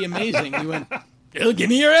would be amazing. He went, give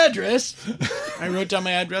me your address. I wrote down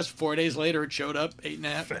my address. 4 days later, it showed up,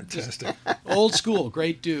 8.5. Fantastic. Old school,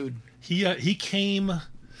 great dude. He came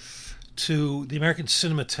to the American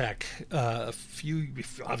Cinematheque a few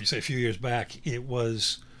years back. It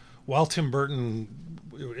was while Tim Burton.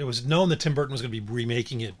 It was known that Tim Burton was going to be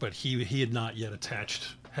remaking it, but he had not yet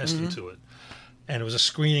attached Heston to it. And it was a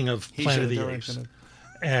screening of Planet of the Apes.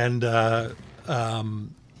 And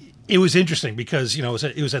it was interesting because, it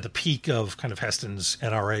was at the peak of kind of Heston's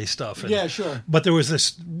NRA stuff. And, yeah, sure. But there was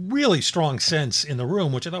this really strong sense in the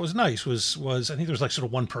room, which I thought was nice, was I think there was sort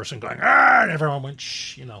of one person going, and everyone went,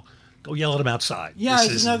 shh, go yell at him outside. Yeah,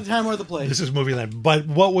 this is not the time or the place. This is movie land. But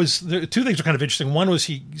two things were kind of interesting. One was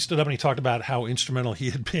he stood up and he talked about how instrumental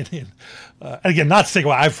he had been in. And again, not to think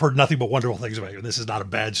about, I've heard nothing but wonderful things about you. This is not a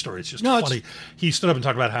bad story. It's just funny. He stood up and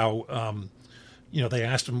talked about how, they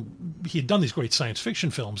asked him, he had done these great science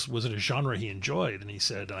fiction films. Was it a genre he enjoyed? And he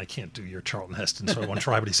said, I can't do your Charlton Heston, so I won't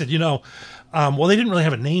try. But he said, they didn't really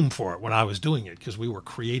have a name for it when I was doing it because we were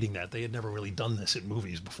creating that. They had never really done this in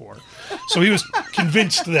movies before. So he was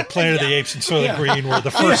convinced that Planet of the Apes and Soylent Green were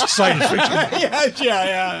the first science fiction.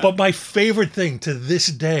 Yeah. But my favorite thing to this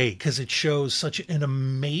day, because it shows such an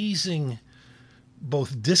amazing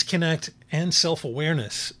both disconnect and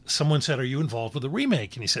self-awareness. Someone said, are you involved with the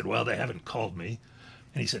remake? And he said, well, they haven't called me.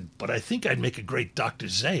 And he said, but I think I'd make a great Dr.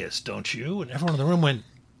 Zaius, don't you? And everyone in the room went,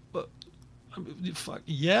 fuck,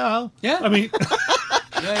 yeah. I mean,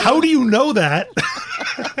 how do you know that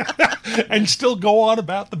and still go on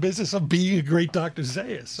about the business of being a great Dr.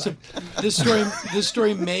 Zaius? So this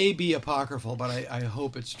story may be apocryphal, but I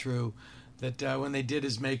hope it's true. That when they did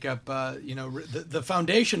his makeup, the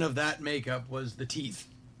foundation of that makeup was the teeth.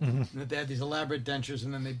 Mm-hmm. And that they had these elaborate dentures,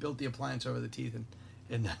 and then they built the appliance over the teeth.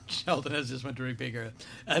 And Sheldon has just went to Rick Baker,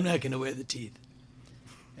 I'm not going to wear the teeth.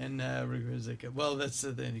 And Rick was like, well, that's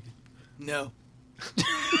the thing. No.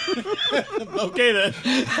 Okay, then.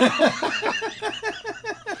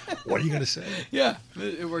 What are you going to say? Yeah,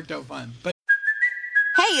 it worked out fine. But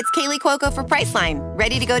Hey, it's Kaylee Cuoco for Priceline.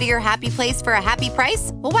 Ready to go to your happy place for a happy price?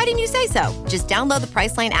 Well, why didn't you say so? Just download the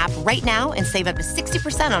Priceline app right now and save up to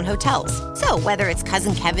 60% on hotels. So whether it's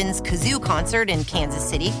Cousin Kevin's Kazoo Concert in Kansas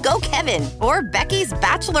City, go Kevin, or Becky's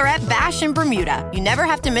Bachelorette Bash in Bermuda, you never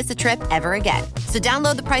have to miss a trip ever again. So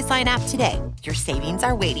download the Priceline app today. Your savings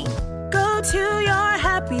are waiting. Go to your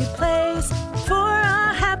happy place for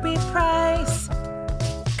a happy price.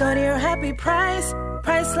 Go to your happy price,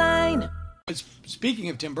 Priceline. Speaking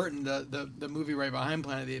of Tim Burton, the movie right behind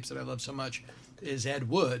Planet of the Apes that I love so much is Ed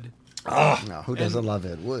Wood. Oh, no, who doesn't love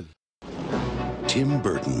Ed Wood? Tim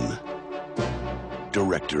Burton,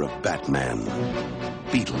 director of Batman,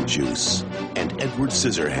 Beetlejuice, and Edward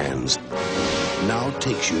Scissorhands, now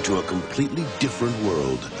takes you to a completely different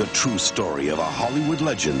world. The true story of a Hollywood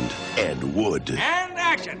legend, Ed Wood. And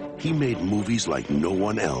action! He made movies like no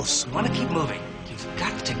one else. You want to keep moving. You've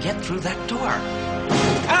got to get through that door.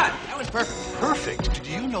 Cut! That was perfect. Perfect?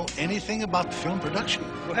 Do you know anything about film production?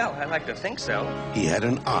 Well, I like to think so. He had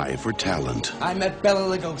an eye for talent. I met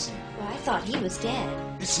Bela Lugosi. Well, I thought he was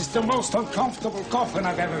dead. This is the most uncomfortable coffin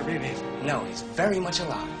I've ever been in. No, he's very much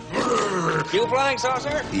alive. You flying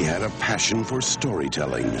saucer? He had a passion for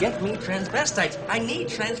storytelling. Get me transvestites. I need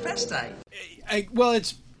transvestite. Well,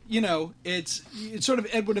 it's sort of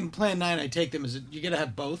Ed Wood and Plan 9. I take them as you got to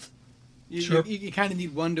have both. Sure. You kind of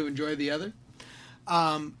need one to enjoy the other.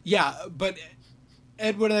 But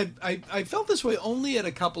Ed Wood, I felt this way only at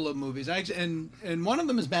a couple of movies. And one of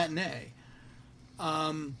them is Matinee.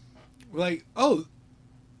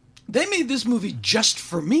 They made this movie just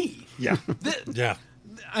for me. Yeah. Yeah.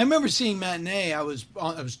 I remember seeing Matinee. I was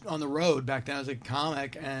on the road back then. I was a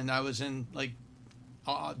comic, and I was in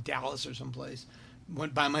Dallas or someplace.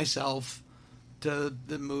 Went by myself to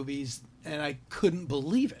the movies, and I couldn't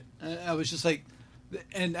believe it. I was just like,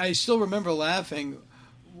 and I still remember laughing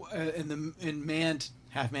in Mant,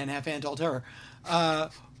 half man, half ant, all terror. I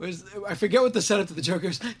forget what the setup to the joke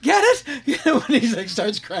is. Get it? When he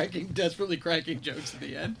starts desperately cracking jokes at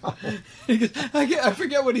the end. He goes, I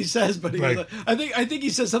forget what he says, but he goes, I think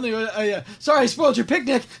he says something. Sorry, I spoiled your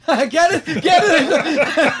picnic. Get it?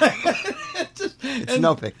 It's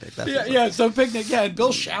no picnic. It's no picnic. Yeah, and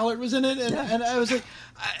Bill Shallert was in it, and I was like,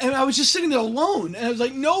 and I was just sitting there alone, and I was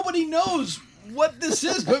like, nobody knows what this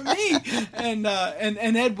is but me. And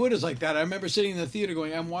Ed Wood is like that. I remember sitting in the theater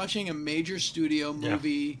going, I'm watching a major studio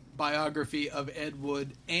movie biography of Ed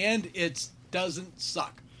Wood, and it doesn't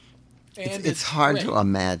suck. And it's hard to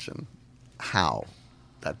imagine how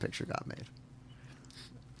that picture got made.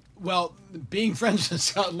 Well, being friends with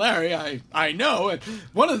Scott and Larry, I know. And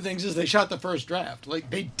one of the things is they shot the first draft.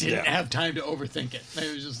 Like, they didn't have time to overthink it.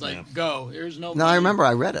 It was just like, go. There's no... No, I remember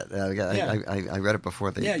I read it. I read it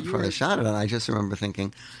before they shot it, and I just remember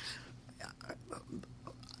thinking,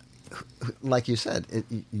 like you said,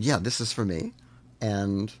 this is for me,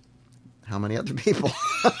 and how many other people?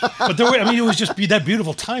 But it was just that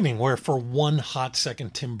beautiful timing where for one hot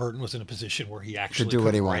second, Tim Burton was in a position where he actually could do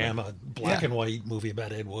what he wanted. Ram a black and white movie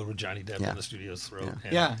about Ed Wood with Johnny Depp on the studio's throat.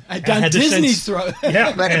 Down Disney's throat.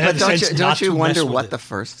 Yeah, but don't you wonder what the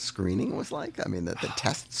first screening was like? I mean, the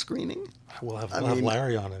test screening? We'll have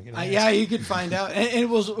Larry on it. You could find out. And it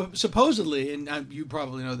was supposedly, and you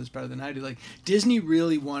probably know this better than I do, like Disney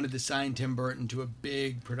really wanted to sign Tim Burton to a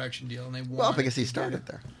big production deal. And they wanted because he started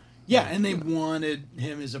there. Yeah, and they wanted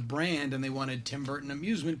him as a brand, and they wanted Tim Burton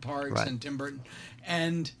amusement parks and Tim Burton,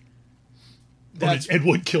 and did Ed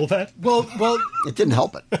Wood kill that? Well, it didn't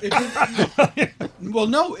help it. Well,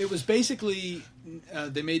 no, it was basically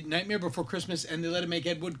they made Nightmare Before Christmas, and they let him make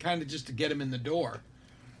Ed Wood kind of just to get him in the door,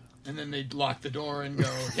 and then they'd lock the door and go,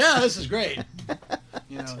 "Yeah, this is great."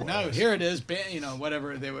 Now here it is.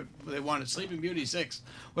 Whatever they wanted, Sleeping Beauty 6,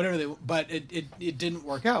 whatever but it didn't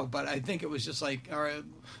work out. But I think it was just like, all right,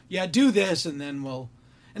 do this, and then we'll.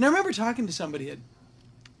 And I remember talking to somebody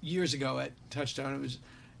years ago at Touchstone.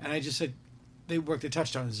 And I just said, they worked at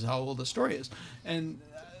Touchstone. This is how old the story is, and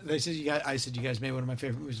they said, I said, you guys made one of my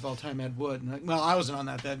favorite movies of all time, Ed Wood. And well, I wasn't on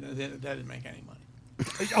that. That didn't make any money.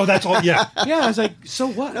 Oh, that's all. Yeah. Yeah. I was like, so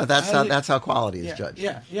what? No, that's how quality is judged.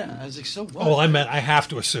 Yeah. I was like, so what? Oh, well, I have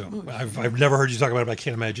to assume. I've never heard you talk about it, but I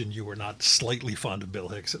can't imagine you were not slightly fond of Bill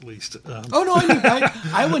Hicks, at least.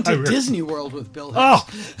 I went to Disney World with Bill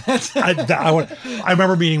Hicks. I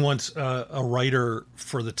remember meeting once a writer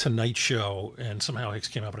for the Tonight Show, and somehow Hicks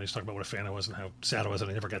came up and he was talking about what a fan I was and how sad I was that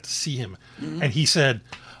I never got to see him. Mm-hmm. And he said,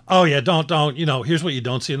 "Oh yeah, don't. Here's what you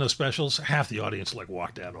don't see in those specials. Half the audience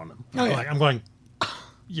walked out on them." I'm going.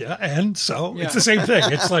 Yeah, and so it's the same thing.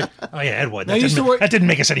 It's like, oh yeah, Ed Wood. That didn't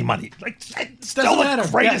make us any money. Like, doesn't matter.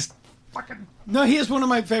 Greatest fucking. No, he has one of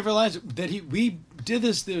my favorite lines that we did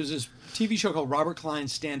this. There was this TV show called Robert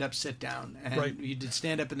Klein's Stand Up, Sit Down, and you did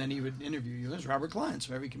stand up, and then he would interview you. It was Robert Klein,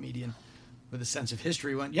 so every comedian with a sense of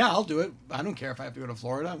history went, "Yeah, I'll do it. I don't care if I have to go to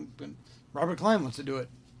Florida. Robert Klein wants to do it."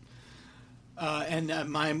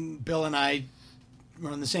 Bill and I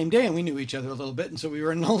were on the same day, and we knew each other a little bit, and so we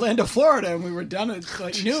were in Orlando, Florida, and we were done at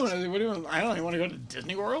like noon. And I was like, "What do you want? I don't even want to go to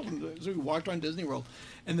Disney World." And so we walked around Disney World,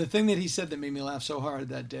 and the thing that he said that made me laugh so hard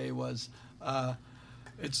that day was,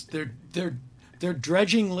 they're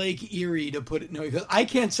dredging Lake Erie to put it. No, because I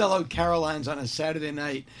can't sell out Caroline's on a Saturday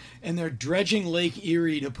night, and they're dredging Lake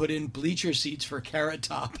Erie to put in bleacher seats for Carrot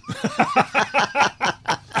Top.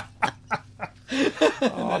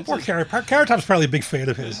 Poor Carrot. Carrot Top's probably a big fan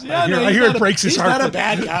of his. Yeah, I hear it breaks his heart. He's not a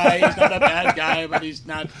bad guy. He's not a bad guy, but he's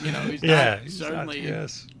not. He's not certainly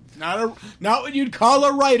not what you'd call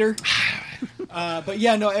a writer. But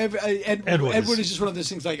yeah, no. Edward is just one of those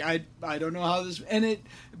things. Like I don't know how this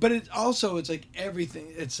but it also it's like everything.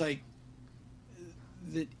 It's like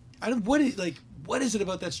that. What is it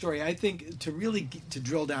about that story? I think to really to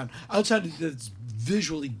drill down outside of it's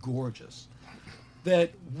visually gorgeous,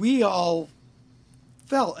 that we all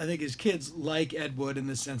felt, I think, as kids, like Ed Wood in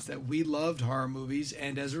the sense that we loved horror movies,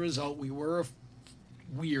 and as a result, we were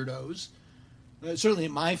weirdos. Certainly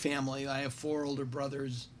in my family, I have 4 older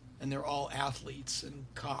brothers, and they're all athletes and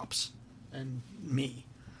cops, and me.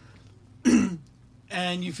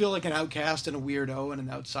 And you feel like an outcast and a weirdo and an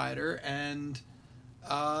outsider, and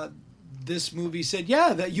this movie said,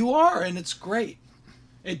 yeah, that you are, and it's great.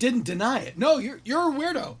 It didn't deny it. No, you're a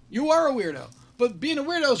weirdo. You are a weirdo. But being a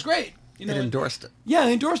weirdo is great. It endorsed it. Yeah,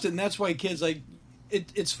 it endorsed it, and that's why kids like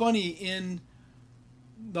it. It's funny in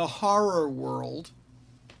the horror world.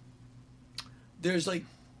 There's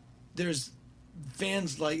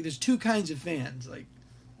fans there's 2 kinds of fans. Like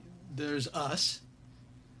there's us,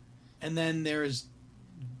 and then there's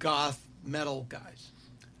goth metal guys,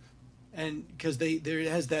 and because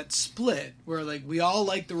there has that split where like we all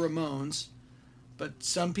like the Ramones. But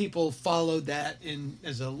some people followed that in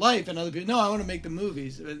as a life, and other people, no, I want to make the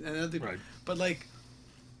movies. But like,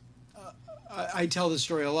 I tell this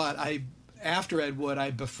story a lot. After Ed Wood,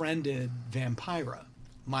 I befriended Vampira,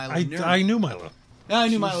 Milo. I knew Milo. Yeah, I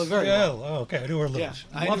knew Milo very well. Oh, okay, I knew her a little. Yeah,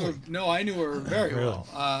 I knew her very well.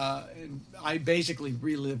 And I basically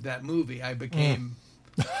relived that movie. I became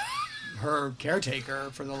her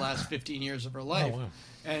caretaker for the last 15 years of her life. Oh, wow.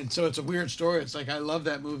 And so it's a weird story. It's like I love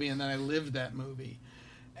that movie, and then I lived that movie.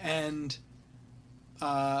 And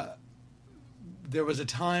there was a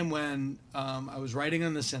time when I was writing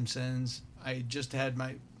on The Simpsons. I just had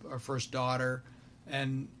our first daughter,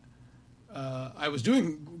 and I was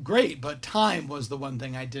doing great, but time was the one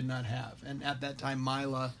thing I did not have. And at that time,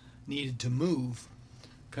 Mila needed to move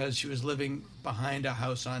because she was living behind a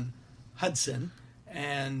house on Hudson,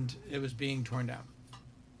 and it was being torn down.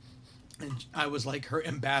 And I was like her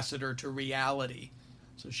ambassador to reality.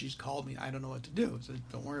 So she's called me. I don't know what to do. I said,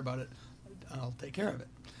 don't worry about it. I'll take care of it.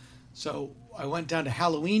 So I went down to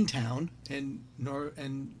Halloween Town in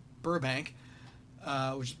Burbank,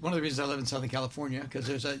 which is one of the reasons I live in Southern California, because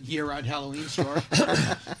there's a year-round Halloween store.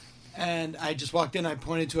 And I just walked in. I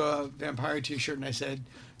pointed to a Vampire T-shirt, and I said,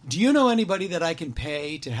 do you know anybody that I can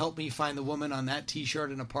pay to help me find the woman on that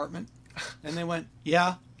T-shirt an apartment? And they went,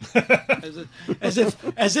 yeah. as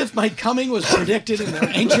if my coming was predicted in their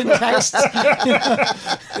ancient texts.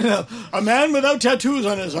 A man without tattoos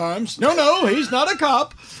on his arms. No, he's not a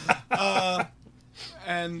cop.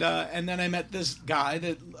 And then I met this guy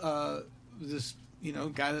that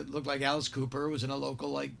guy that looked like Alice Cooper, was in a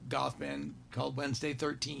local goth band called Wednesday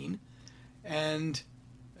 13, and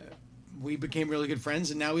we became really good friends.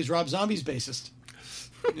 And now he's Rob Zombie's bassist.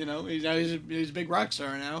 He's a big rock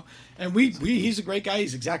star now, and he's a great guy.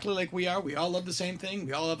 He's exactly like we are. We all love the same thing.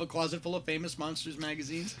 We all have a closet full of Famous Monsters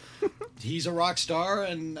magazines. He's a rock star,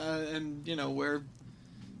 and we're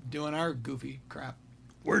doing our goofy crap.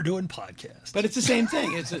 We're doing podcasts, but it's the same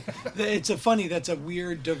thing. That's a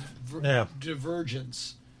weird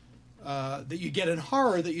divergence that you get in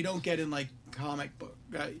horror that you don't get in comic book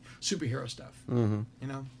superhero stuff. Mm-hmm.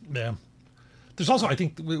 Yeah. There's also, I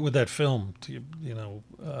think, with that film,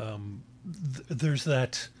 there's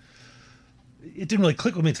that. It didn't really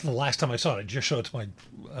click with me until the last time I saw it. I just showed it to my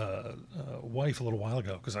wife a little while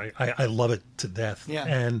ago because I love it to death. Yeah.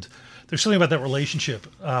 And there's something about that relationship.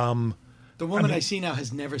 The woman I see now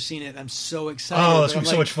has never seen it. I'm so excited. Oh, it's going to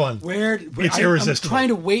be so much fun. It's irresistible. I'm trying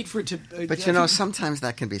to wait for it to... But, sometimes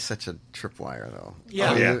that can be such a tripwire, though.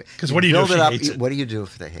 Yeah. Because what do you do if she hates it? What do you do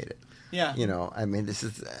if they hate it? Yeah. This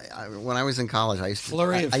is... when I was in college, I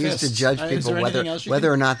used to judge people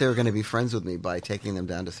whether or not they were going to be friends with me by taking them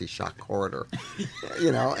down to see Shock Corridor.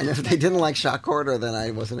 And if they didn't like Shock Corridor, then I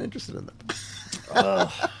wasn't interested in them.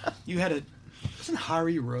 You had a... Wasn't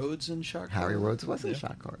Harry Rhodes in Shock Corridor? Harry Rhodes was in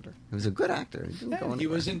Shock Corridor. He was a good actor. He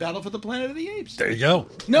was in Battle for the Planet of the Apes. There you go.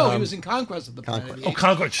 No, he was in Conquest of the Planet of the Apes.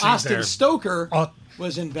 Conquest. Austin Stoker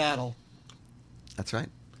was in Battle. That's right.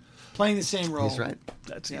 Playing the same role. He's right.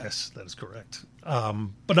 Yes, that is correct.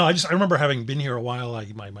 But no, I remember having been here a while.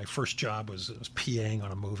 My first job was PAing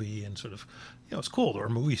on a movie, and sort of, it's cool. There were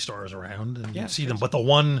movie stars around, and you'd see them. But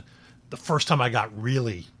the first time I got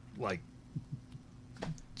really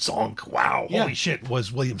zonk, wow, holy shit,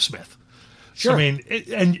 was William Smith. Sure. So, I mean,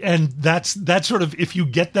 and that's sort of, if you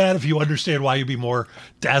get that, if you understand why you'd be more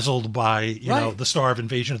dazzled by, the star of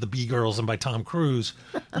Invasion of the Bee-Girls and by Tom Cruise,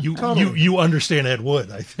 you understand Ed Wood,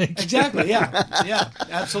 I think. Exactly, yeah,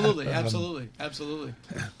 absolutely.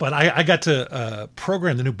 But I got to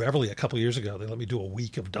program the New Beverly a couple years ago. They let me do a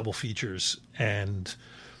week of double features, and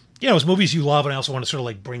it was movies you love, and I also want to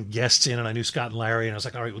sort of bring guests in, and I knew Scott and Larry, and I was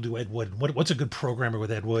like, all right, we'll do Ed Wood. What's a good programmer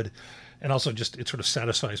with Ed Wood? And also just, it sort of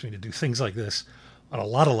satisfies me to do things like this on a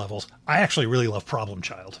lot of levels. I actually really love Problem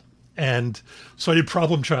Child. And so I did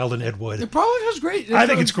Problem Child and Ed Wood. The Problem Child's great. I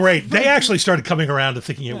think it's great. They actually started coming around to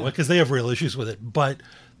thinking it would, because they have real issues with it. But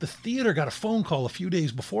the theater got a phone call a few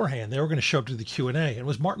days beforehand. They were going to show up to the Q&A. And it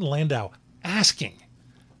was Martin Landau asking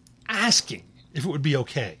if it would be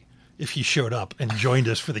okay if he showed up and joined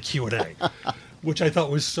us for the Q&A, which I thought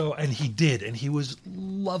was so, and he did, and he was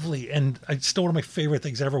lovely. And still one of my favorite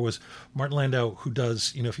things ever was Martin Landau, who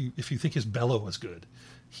does, if you think his bellow was good,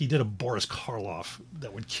 he did a Boris Karloff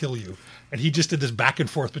that would kill you. And he just did this back and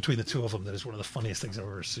forth between the two of them that is one of the funniest things I've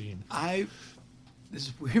ever seen. This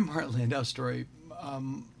is a weird Martin Landau story.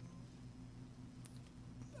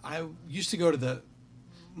 I used to go to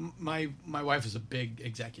my wife is a big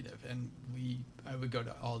executive, and I would go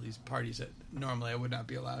to all these parties that normally I would not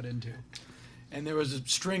be allowed into. And there was a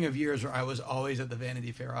string of years where I was always at the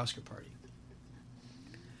Vanity Fair Oscar party.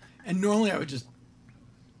 And normally I would just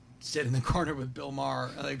sit in the corner with Bill Maher.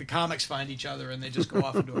 Like, the comics find each other and they just go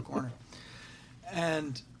off into a corner.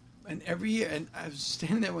 And every year, and I was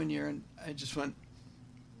standing there one year and I just went,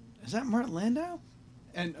 is that Martin Landau?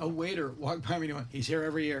 And a waiter walked by me and went, he's here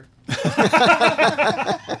every year.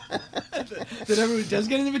 That everyone does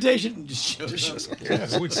get an invitation and just shows up. Yeah,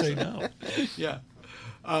 I would say no. Yeah.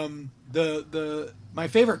 My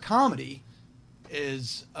favorite comedy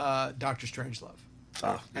is Dr. Strangelove.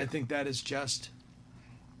 I think that is just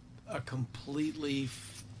a completely,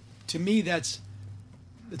 to me, it's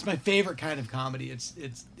my favorite kind of comedy. It's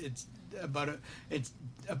about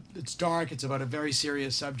it's dark. It's about a very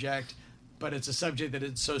serious subject, but it's a subject that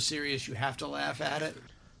is so serious you have to laugh at it.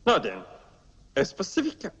 Now then, a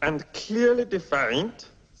specific and clearly defined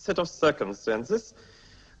set of circumstances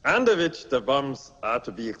under which the bombs are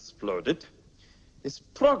to be exploded is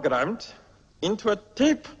programmed into a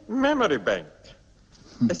tape memory bank.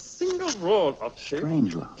 A single roll of tape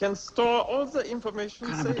can store all the information.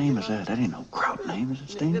 What kind of a name is that? That ain't no kraut name, is it,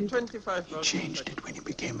 Steve? He changed it when he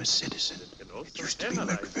became a citizen. It used to be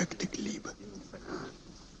Merkwürdig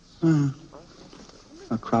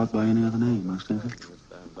A kraut by any other name, most of it.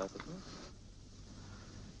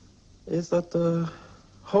 Is that the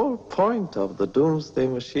whole point of the Doomsday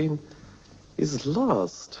Machine is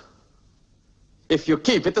lost. If you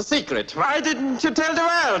keep it a secret, why didn't you tell the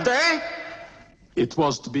world, eh? It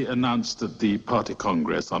was to be announced at the party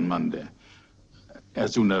congress on Monday.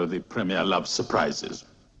 As you know, the premier loves surprises.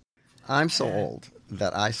 I'm so old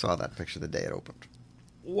that I saw that picture the day it opened.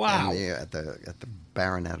 Wow! At the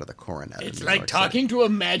Baronet or the Coronet. It's like talking to a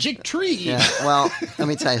magic tree. Yeah. Well, let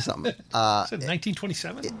me tell you something. Is it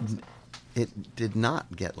 1927? It did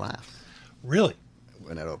not get laughs. Really?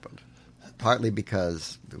 When it opened. Partly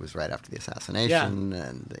because it was right after the assassination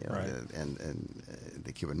and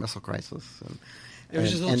the Cuban Missile Crisis. And, it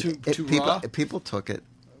was just a little too raw. People took it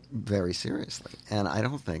very seriously. And I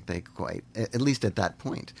don't think they quite, at least at that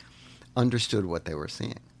point, understood what they were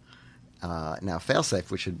seeing. Now, Failsafe,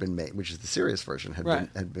 which had been made, which is the serious version,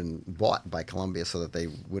 had been bought by Columbia so that they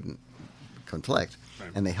wouldn't conflict.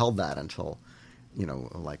 Right. And they held that until,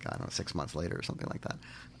 6 months later or something like that.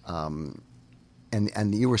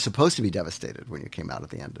 And you were supposed to be devastated when you came out at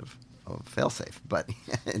the end of Failsafe, but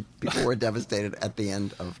people were devastated at the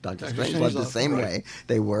end of Dr. Strangelove the same way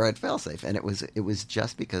they were at Failsafe, and it was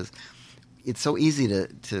just because it's so easy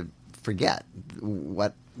to forget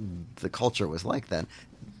what the culture was like then.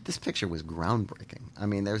 This picture was groundbreaking. I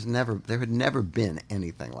mean, there had never been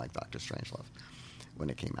anything like Dr. Strangelove when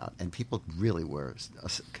it came out, and people really were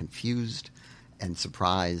confused and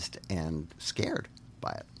surprised and scared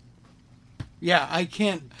by it. Yeah, I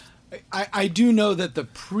can't. I do know that the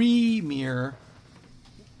premiere.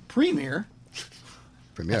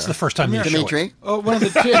 That's the first time you Dimitri. show it. Oh, one of the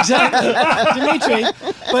two, exactly. Dimitri.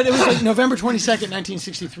 But it was like November 22nd,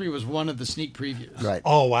 1963 was one of the sneak previews. Right.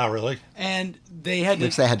 Oh, wow, really? And they had to...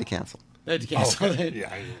 Which they had to cancel. They had to cancel it.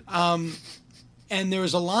 Yeah. And there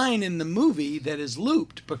was a line in the movie that is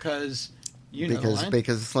looped because...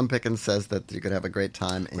 Because Slim Pickens says that you could have a great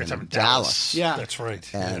time in Dallas. Yeah. That's right.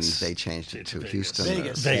 And they changed it to Vegas. Houston.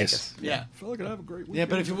 Vegas. Yeah. I feel like I'd have a great weekend. Yeah,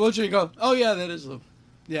 but if you watch it, you go, oh, yeah, that is loop.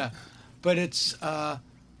 Yeah. But it's... and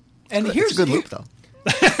it's a good loop, though.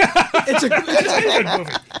 It's a good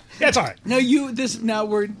movie. Yeah, it's all right. Now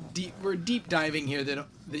we're deep diving here that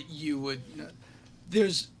you would...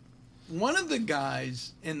 There's one of the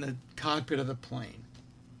guys in the cockpit of the plane.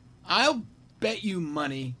 I'll bet you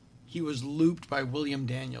money... He was looped by William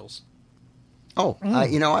Daniels. Oh,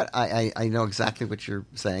 you know what? I know exactly what you're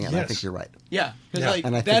saying, and I think you're right. Yeah. And I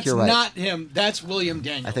think that's you're right. not him. That's William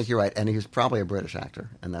Daniels. I think you're right. And he was probably a British actor,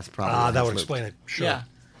 and that's probably... that would explain it. Sure. Yeah.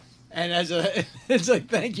 And it's like,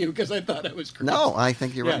 thank you, because I thought I was correct. No, I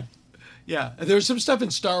think you're right. Yeah. There's some stuff in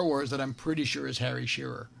Star Wars that I'm pretty sure is Harry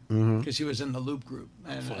Shearer, because he was in the loop group.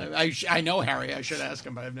 And I know Harry. I should ask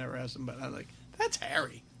him, but I've never asked him. But I'm like, that's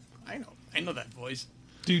Harry. I know that voice.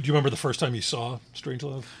 Do you remember the first time you saw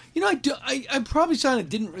Strangelove? I probably saw it and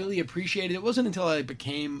didn't really appreciate it. It wasn't until I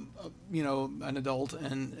became, an adult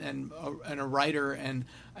and a writer, and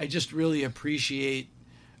I just really appreciated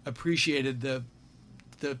the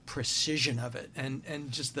precision of it,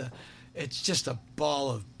 and just it's just a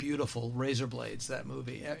ball of beautiful razor blades, that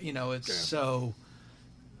movie. So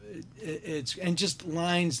it's and just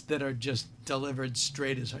lines that are just delivered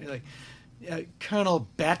straight as like. Colonel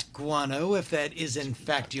Bat Guano, if that is in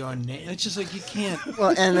fact your name. It's just like you can't.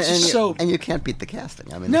 Well, and you can't beat the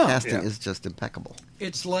casting. I mean, the casting is just impeccable.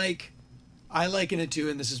 It's like I liken it to,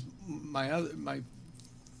 and this is my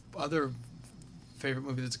other favorite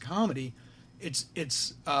movie that's a comedy.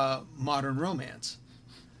 It's Modern Romance.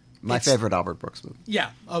 My favorite Albert Brooks movie. Yeah,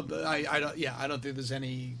 I don't think there's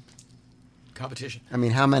any competition. I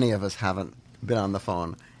mean, how many of us haven't been on the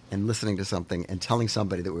phone and listening to something and telling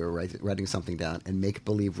somebody that we were writing something down and make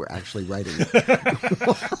believe we're actually writing it.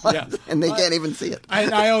 Yeah. And they can't even see it.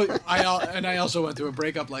 I also went through a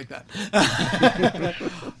breakup like that.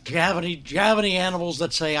 Do you have any animals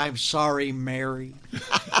that say, "I'm sorry, Mary"?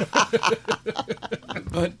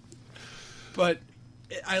 But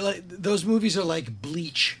I like those movies are like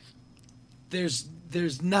Bleach. There's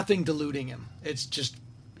nothing diluting him.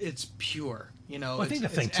 It's pure. I think the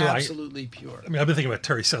thing too, absolutely pure. I mean, I've been thinking about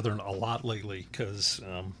Terry Southern a lot lately because,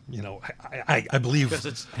 I believe because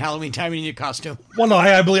it's Halloween time and you need a costume. Well, no,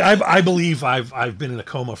 I believe I've been in a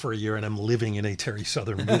coma for a year and I'm living in a Terry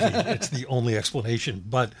Southern movie. It's the only explanation.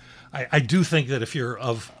 But I do think that if you're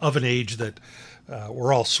of an age that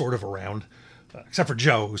we're all sort of around, except for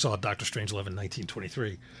Joe, who saw Dr. Strangelove in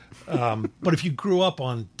 1923. But if you grew up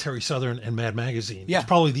on Terry Southern and Mad Magazine, it's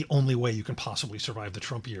probably the only way you can possibly survive the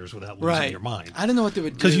Trump years without losing your mind. I don't know what they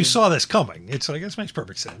would do. Because you saw this coming. It's like, this makes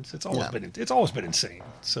perfect sense. It's always been insane.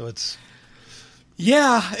 So it's...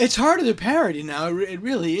 Yeah, it's harder to parody now. It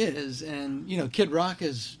really is. And, Kid Rock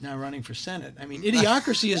is now running for Senate. I mean,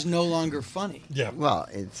 Idiocracy is no longer funny. Yeah. Well,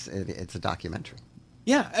 it's a documentary.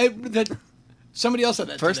 Yeah, somebody else said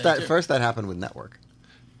that. First that happened with Network.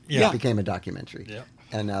 Yeah. It became a documentary. Yeah.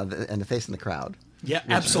 And now the Face in the Crowd. Yeah,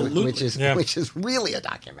 absolutely. Which is really a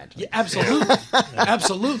documentary. Yeah, absolutely.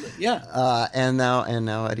 Absolutely. Yeah. And now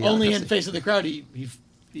Idiocracy. Only in Face of the Crowd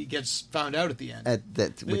he gets found out at the end.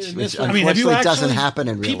 Which unfortunately doesn't happen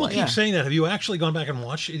in real life. People keep saying that. Have you actually gone back and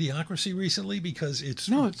watched Idiocracy recently? Because it's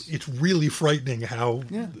really frightening how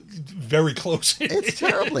very close it is. It's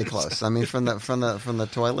terribly close. I mean, from the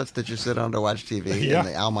toilets that you sit on to watch TV and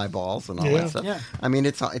the Ow My Balls and all that stuff. Yeah. I mean,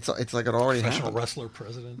 it's like it already happened. Professional wrestler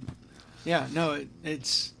president. Yeah. No,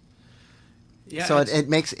 it's. Yeah, so it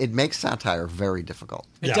makes satire very difficult.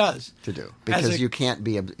 It does to do because you can't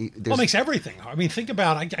be. It makes everything. I mean, think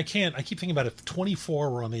about. I keep thinking about if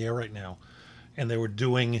 24 were on the air right now, and they were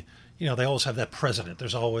doing. They always have that president.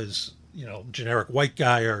 There's always generic white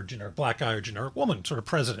guy or generic black guy or generic woman sort of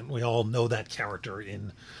president. We all know that character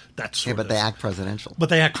in that sort of. Yeah, but they act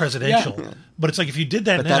presidential. Yeah. But it's like if you did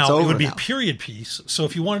that now, it would be a period piece. So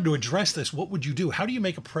if you wanted to address this, what would you do? How do you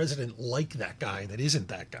make a president like that guy that isn't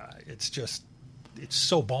that guy? It's just. It's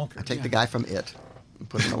so bonkers. I take the guy from It.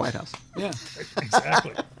 put it in the White House. Yeah,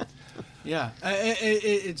 exactly. Yeah,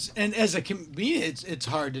 it's and as a comedian, it's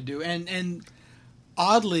hard to do, and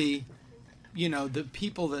oddly, the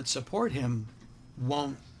people that support him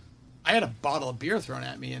won't. I had a bottle of beer thrown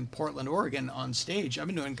at me in Portland, Oregon, on stage. I've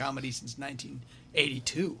been doing comedy since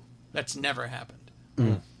 1982. That's never happened.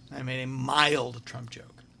 I made a mild Trump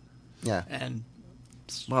joke. Yeah, and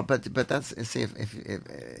well, but that's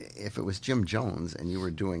if it was Jim Jones and you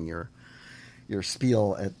were doing your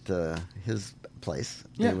spiel at his place,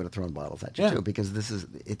 they would have thrown bottles at you too, because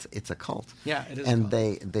it's a cult. Yeah, it is. And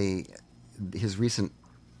his recent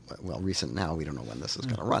now, we don't know when this is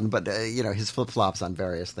going to run, but his flip-flops on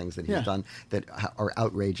various things that he's done that are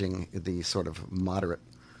outraging the sort of moderate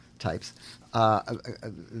types.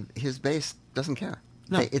 His base doesn't care.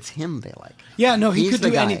 No. It's him they like. Yeah, no, he He's could the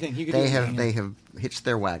do guy. anything. He could they do have anything. they have hitched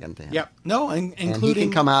their wagon to him. Yep. No, including and he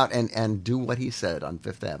can come out and do what he said on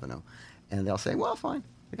Fifth Avenue, and they'll say, "Well, fine,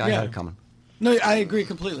 the guy had it coming." No, I agree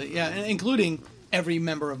completely. Yeah, including every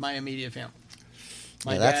member of my immediate family.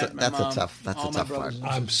 My dad, my mom, a tough part.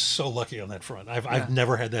 I'm so lucky on that front. I've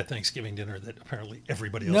never had that Thanksgiving dinner that apparently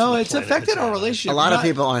everybody else. No, it's affected our relationship. A lot of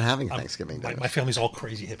people aren't having Thanksgiving dinner. My family's all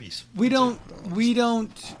crazy hippies. We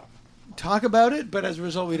don't talk about it, but as a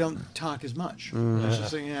result, we don't talk as much. It's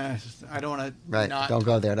just like, I don't want to. Right. Not. Don't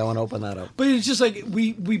go there. Don't want to open that up. But it's just like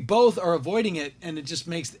we both are avoiding it, and it just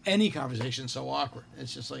makes any conversation so awkward.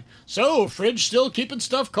 It's just like, so fridge still keeping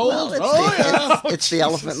stuff cold? Well, it's the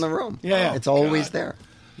elephant in the room. Yeah. It's always there.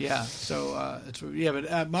 Yeah. So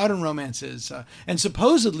but modern romance is, and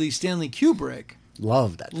supposedly Stanley Kubrick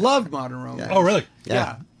loved modern romance. Yeah. Oh, really?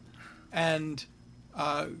 Yeah. And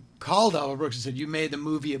called Albert Brooks and said, "You made the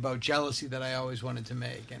movie about jealousy that I always wanted to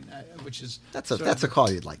make," and which is that's a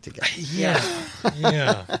call you'd like to get. Yeah.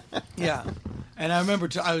 Yeah. And I remember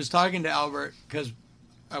I was talking to Albert because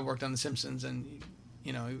I worked on The Simpsons, and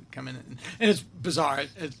he would come in, and it's bizarre.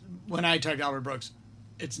 When I talk to Albert Brooks,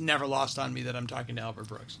 it's never lost on me that I'm talking to Albert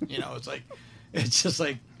Brooks. It's just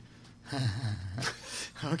like,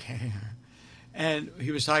 okay. And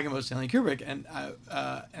he was talking about Stanley Kubrick, and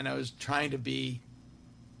I was trying to be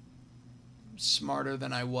smarter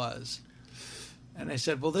than I was. And I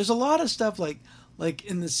said, well, there's a lot of stuff like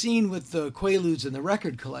in the scene with the Quaaludes and the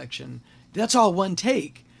record collection, that's all one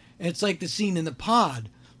take. And it's like the scene in the pod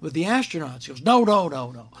with the astronauts. He goes, no.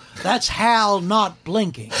 That's Hal not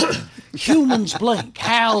blinking. Humans blink.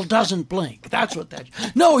 Hal doesn't blink. That's what that...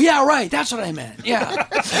 No, yeah, right. That's what I meant. Yeah.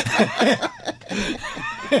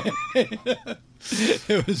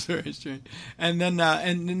 It was very strange. And then,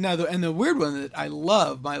 and the weird one that I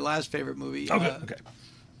love, my last favorite movie,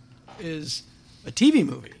 is a TV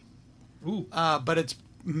movie. Ooh. But it's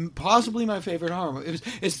possibly my favorite horror movie.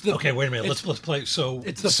 Okay, wait a minute. Let's play. So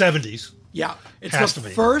it's the 70s. Yeah, it's the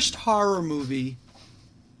first horror movie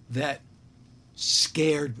that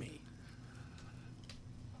scared me.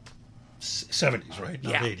 70s, right?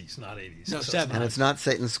 Not 80s, not 80s. No, 70s. And it's not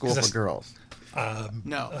Satan's School for Girls.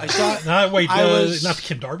 No, I saw it. No, wait, not the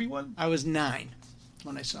Kim Darby one? I was 9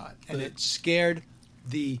 when I saw it, and it scared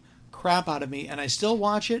the crap out of me, and I still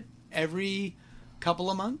watch it every couple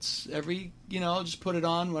of months. I'll just put it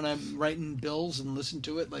on when I'm writing bills and listen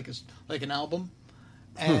to it like an album.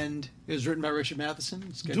 And it was written by Richard Matheson.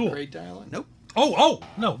 It's got great dialogue. Nope. Oh,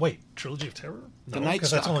 no, wait. Trilogy of Terror? No, The Night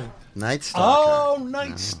Stalker. Night Stalker. Oh,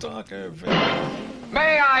 Night Stalker.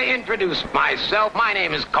 May I introduce myself? My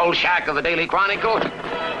name is Kolchak of the Daily Chronicle.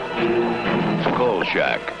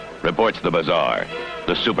 Kolchak reports the bizarre,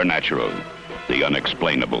 the supernatural, the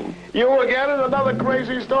unexplainable. You again in another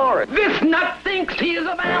crazy story. This nut thinks he is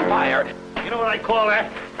a vampire. You know what I call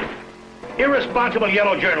that? Irresponsible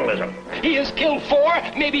yellow journalism. He has killed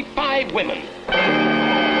 4, maybe 5 women.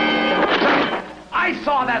 I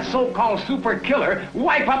saw that so-called super killer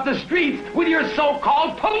wipe up the streets with your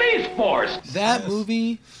so-called police force. That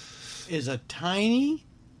movie is a tiny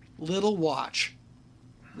little watch.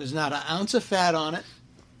 There's not an ounce of fat on it.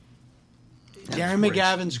 Darren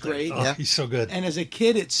McGavin's great. Oh, he's so good. And as a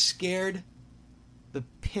kid, it scared the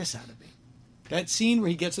piss out of me. That scene where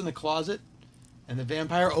he gets in the closet and the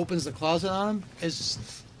vampire opens the closet on him is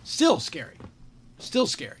still scary. Still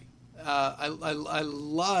scary. I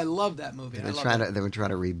love that movie. They were trying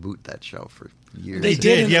to reboot that show for years. They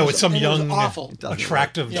did, with some young, awful,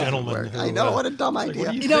 attractive gentleman. I know, what a dumb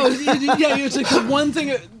idea. It's like the one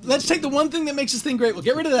thing. Let's take the one thing that makes this thing great. We'll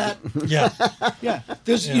get rid of that. Yeah.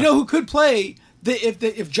 There's, who could play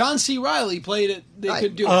if John C. Reilly played it, they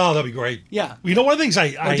could do it. Oh, that'd be great. Yeah. Well, one of the things or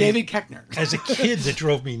David Koechner. As a kid, that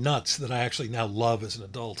drove me nuts that I actually now love as an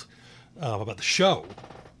adult about the show.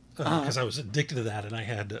 Because I was addicted to that, and I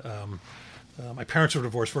had My parents were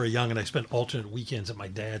divorced very young, and I spent alternate weekends at my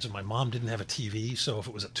dad's, and my mom didn't have a TV, so if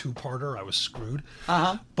it was a two-parter, I was screwed.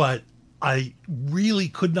 But I really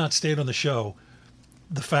could not stand on the show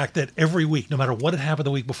the fact that every week, no matter what had happened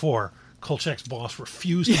the week before, Kolchak's boss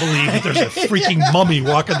refused to believe that there's a freaking mummy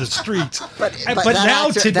walking the streets. But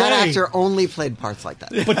that actor only played parts like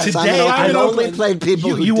that. But today, I've only played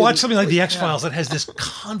people. You watch something like The X-Files that has this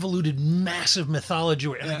convoluted, massive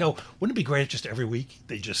mythology, and I go, wouldn't it be great if just every week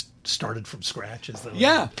they just started from scratch? What do you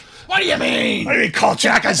mean? What do you mean,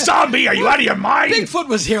 Kolchak, a zombie? Are you out of your mind? Bigfoot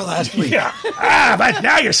was here last week. Yeah. But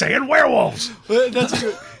now you're saying werewolves. That's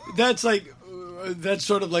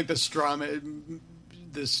sort of like the straw man.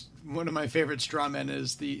 One of my favorite straw men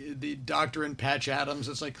is the doctor in Patch Adams.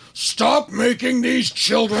 It's like, stop making these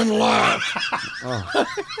children laugh.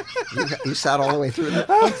 You sat all the way through that?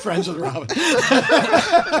 I'm friends with Robin.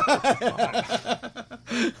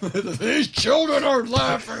 These children are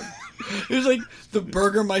laughing. It was like the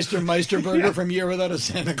Burgermeister Meisterburger from Year Without a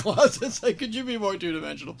Santa Claus. It's like, could you be more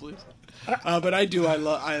two-dimensional, please? But I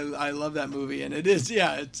love that movie, and it is,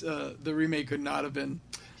 it's the remake could not have been.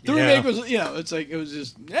 The remake was, it's like, it was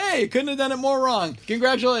just, hey, couldn't have done it more wrong.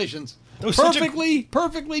 Congratulations. It was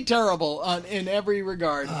perfectly terrible in every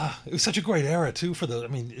regard. It was such a great era, too, for I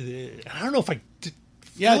don't know if I did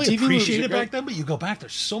really appreciate it back then, but you go back,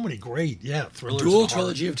 there's so many great, thrillers. Dual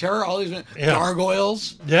Trilogy of Terror, all these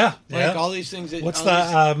Gargoyles. Like all these things. What's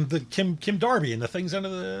the Kim Darby and the things under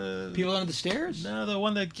the... People Under the Stairs? No, the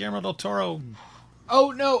one that Guillermo del Toro...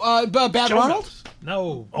 Oh, no, Bad Ronald?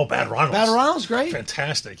 No. Oh, Bad Ronald. Bad Ronald's great.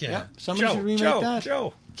 Fantastic, yeah. Somebody should remake that.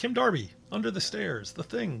 Joe. Kim Darby, Under the Stairs, The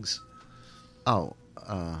Things. Oh,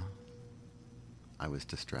 I was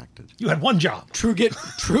distracted. You had one job. True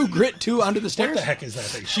Grit 2, Under the Stairs? What the heck is that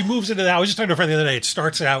thing? She moves into that. I was just talking to a friend the other day. It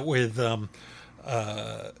starts out with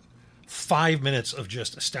 5 minutes of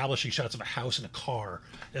just establishing shots of a house and a car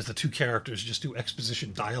as the two characters just do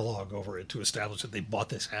exposition dialogue over it to establish that they bought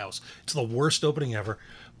this house. It's the worst opening ever,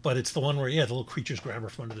 but it's the one where, the little creatures grab her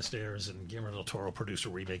from under the stairs, and Guillermo del Toro produced a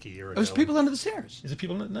remake a year ago. It was People Under the Stairs. Is it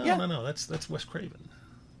People? No. That's Wes Craven.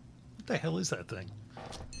 What the hell is that thing?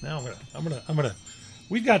 Now I'm gonna.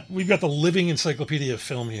 We've got the living encyclopedia of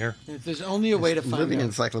film here. If there's only a way to find living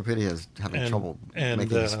encyclopedia is having trouble making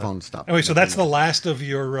his phone stop. Anyway, so that's the last of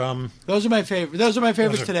your. Those are my favorite. Those are my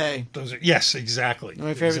favorites today. Yes, exactly.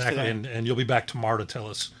 My favorites today. And you'll be back tomorrow to tell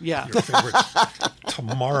us your favorites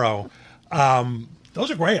tomorrow. Those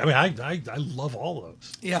are great. I mean, I love all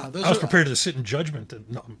those. Yeah, I was prepared to sit in judgment.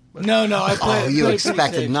 No. I played. You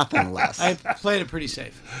expected nothing less. I played it pretty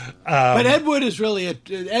safe. But Ed Wood is really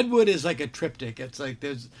Ed Wood is like a triptych. It's like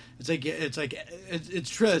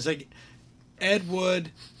Ed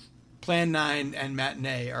Wood, Plan 9, and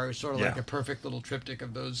Matinee are sort of like a perfect little triptych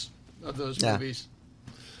of those movies.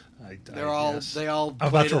 They all. I'm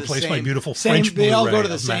about to replace my beautiful French Blu-ray. They all go to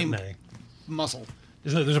the same Matinee. muscle.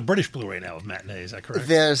 There's a British Blu-ray now of Matinee. Is that correct?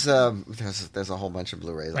 There's a whole bunch of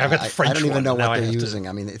Blueys. I've got the French I don't even know one. what they're using.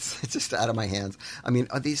 I mean, it's just out of my hands. I mean,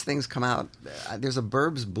 these things come out. There's a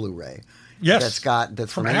Burbs Bluray. Yes,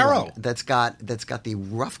 that's from Arrow. That's got the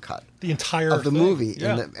rough cut. The entire of the thing. movie,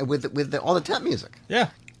 yeah. with all the temp music. Yeah,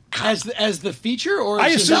 as the feature, or I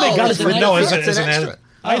assume they got it for as an extra.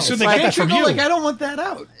 I assume they got that from you. Like, I don't want that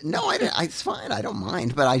out. No, it's fine. I don't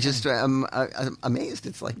mind. But I just am amazed.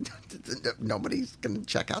 It's like nobody's going to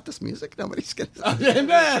check out this music. Nobody's going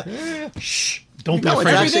to. Shh! Don't be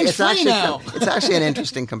afraid. It's actually an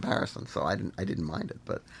interesting comparison. So I didn't mind it.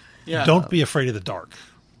 But don't be afraid of the dark.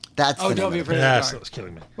 That's don't be afraid of the dark. That was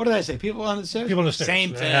killing me. What did I say? People on the stairs. People on the stairs.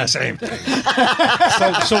 Same thing. Yeah, same thing.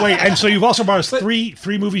 so wait, and so you've also brought us three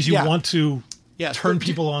movies you want to. Turn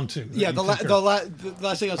people on to. The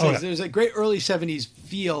last thing I'll say is there's a great early 70s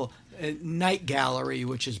feel, Night Gallery,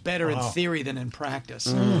 which is better in theory than in practice.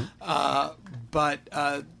 But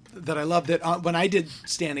that I loved it. When I did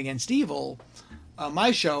Stand Against Evil,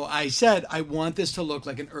 my show, I said, I want this to look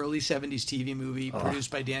like an early 70s TV movie produced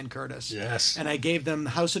by Dan Curtis. Yes. And I gave them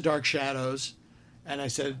House of Dark Shadows. And I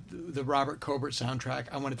said, the Robert Cobert soundtrack,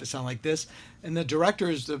 I want it to sound like this. And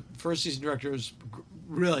the first season directors,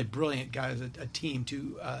 really brilliant guys, a team,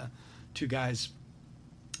 two guys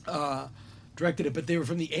directed it. But they were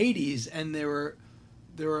from the 80s, and they were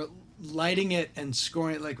lighting it and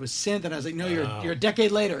scoring it like with synth. And I was like, no, you're a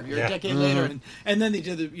decade later. You're a decade later. And then they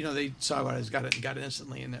did they saw what I got it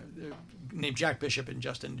instantly. And they're named Jack Bishop and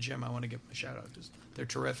Justin and Jim. I want to give them a shout out because they're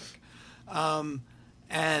terrific.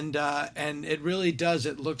 And it really does.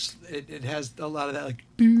 It has a lot of that like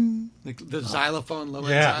the xylophone, low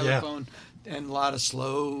end xylophone, and a lot of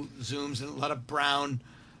slow zooms and a lot of brown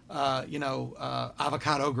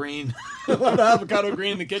avocado green, a lot of avocado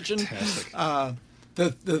green in the kitchen.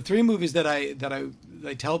 The three movies that I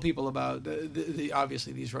tell people about,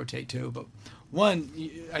 obviously these rotate too, but one,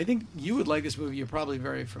 I think you would like this movie. You're probably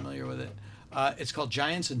very familiar with it. It's called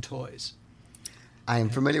Giants and Toys. I am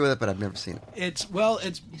familiar with it, but I've never seen it. It's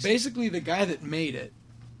basically the guy that made it.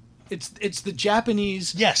 It's the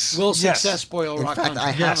Japanese will success spoil rock country. In fact,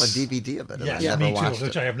 I have a DVD of it. Yes, I've never watched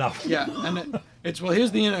which it. I have not. Yeah, and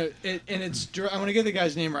here's the and it's I want to get the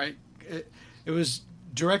guy's name right. It was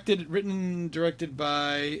directed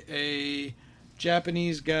by a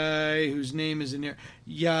Japanese guy whose name is in there,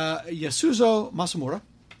 Yasuzo Masamura,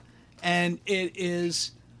 and it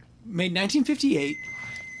is made 1958.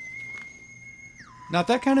 Not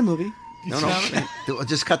that kind of movie. No.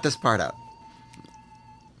 Just cut this part out.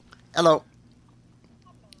 Hello.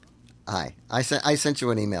 Hi. I sent you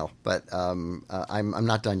an email, but I'm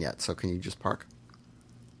not done yet. So can you just park?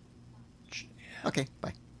 Okay.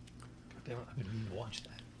 Bye. Damn it, I didn't even watch that.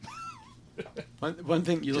 One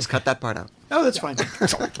thing you just cut that part out. Oh, that's fine.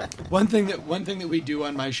 One thing that we do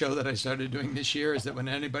on my show that I started doing this year is that when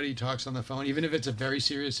anybody talks on the phone, even if it's a very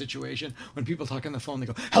serious situation, when people talk on the phone, they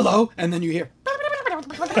go hello, and then you hear.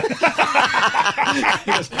 He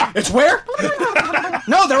goes, it's where?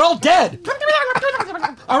 No, they're all dead.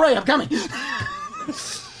 All right, I'm coming.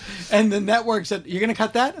 And the network said, "You're going to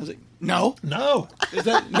cut that?" I was like, "No, no."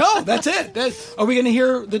 No, that's it. Are we going to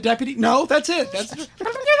hear the deputy? No, that's it. That's.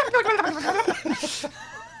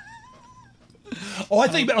 Oh, I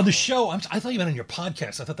thought you meant on the show. I thought you meant on your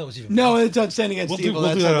podcast. I thought that was even. No, it's Standing Against Evil.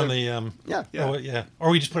 We'll do that on the. Yeah. Oh, yeah. Or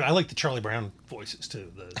we just put. I like the Charlie Brown voices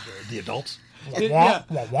too. The adults. Yeah.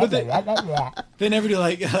 They never do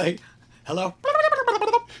like hello.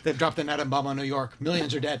 They've dropped an atom bomb on New York.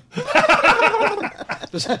 Millions are dead.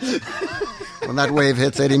 When that wave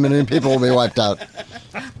hits, 80 million people will be wiped out.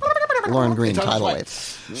 Lauren Green, tidal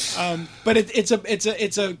wave. But it's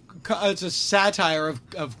a satire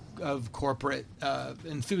of corporate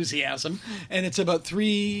enthusiasm, and it's about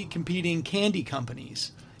three competing candy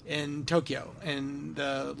companies in Tokyo in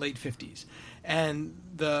the late 50s, and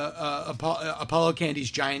the Apollo Candies,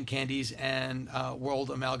 Giant Candies, and World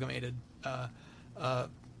Amalgamated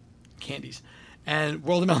Candies. And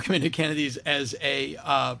World Amalgamated Candies, as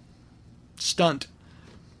a stunt,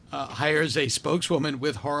 hires a spokeswoman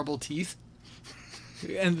with horrible teeth.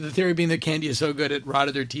 And the theory being that candy is so good it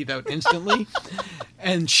rotted her teeth out instantly.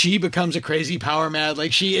 And she becomes a crazy power mad.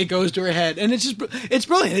 It goes to her head. And it's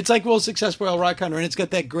brilliant. It's like World Success Spoil Rock Hunter. And it's got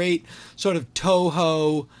that great sort of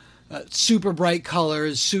Toho, super bright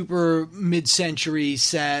colors, super mid-century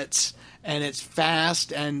sets. And it's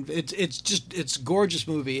fast. And it's a gorgeous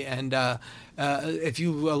movie. And if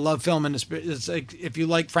you love film, and it's like, if you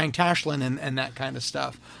like Frank Tashlin and that kind of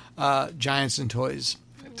stuff, Giants and Toys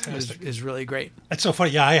is really great. That's so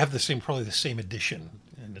funny. Yeah, I have probably the same edition,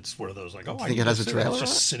 and it's one of those like, I think it has a trailer. It's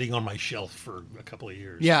just sitting on my shelf for a couple of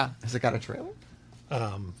years. Yeah, has it got a trailer?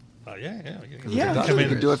 Yeah. We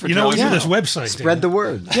can do it for we do this website. Spread the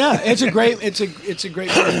word. Yeah, it's a great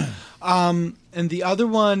movie. And the other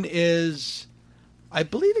one is, I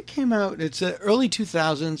believe it came out. It's early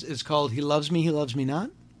 2000s. It's called He Loves Me, He Loves Me Not,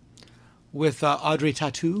 with Audrey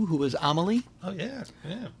Tautou, who was Amelie. Oh yeah.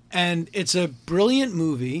 And it's a brilliant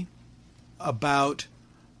movie about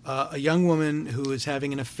a young woman who is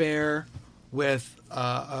having an affair with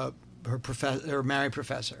her married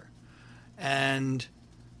professor, and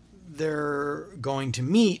they're going to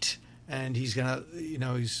meet, and he's gonna,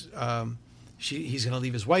 he's gonna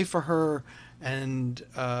leave his wife for her, and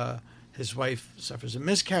his wife suffers a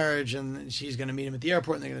miscarriage, and she's going to meet him at the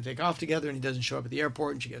airport, and they're going to take off together, and he doesn't show up at the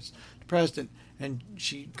airport, and she gets depressed, and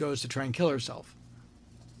she goes to try and kill herself.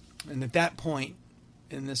 And at that point,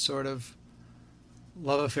 in this sort of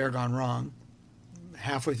love affair gone wrong,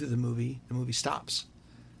 halfway through the movie stops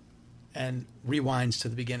and rewinds to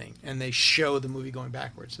the beginning, and they show the movie going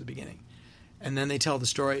backwards to the beginning. And then they tell the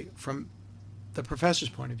story from the professor's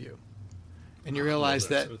point of view. And you realize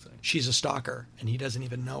that she's a stalker, and he doesn't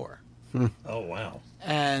even know her. Oh, wow.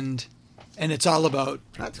 And it's all about...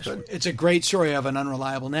 That's good. It's a great story of an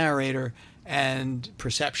unreliable narrator and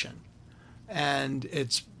perception. And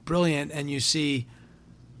it's brilliant, and you see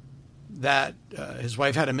that his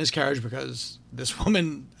wife had a miscarriage because this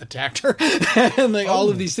woman attacked her, and all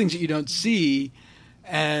of these things that you don't see,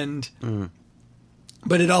 and...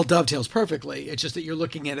 But it all dovetails perfectly. It's just that you're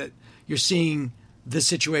looking at it, you're seeing the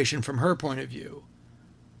situation from her point of view,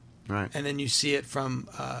 right? And then you see it from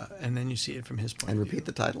his point of view. And repeat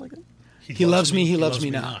the title again. He loves me. He loves me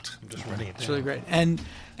not. I'm just reading it. It's really great. And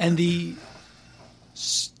the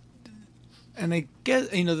And I guess,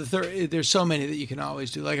 there's so many that you can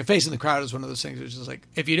always do. Like A Face in the Crowd is one of those things. It's just like,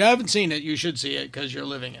 if you haven't seen it, you should see it because you're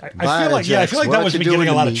living it. I feel like that was getting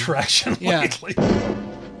a lot of traction lately.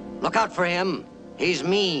 Look out for him. He's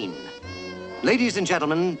mean. Ladies and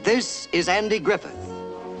gentlemen, this is Andy Griffith,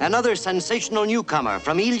 another sensational newcomer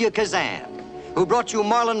from Elia Kazan, who brought you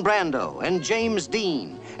Marlon Brando and James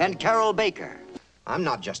Dean and Carol Baker. I'm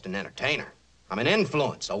not just an entertainer. I'm an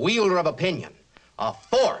influence, a wielder of opinion, a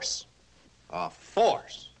force. A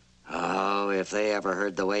force. Oh, if they ever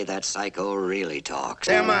heard the way that psycho really talks.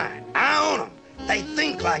 They're mine. I own them. They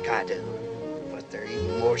think like I do. But they're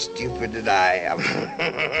even more stupid than I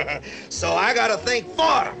am. So I gotta think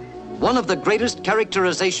for them. One of the greatest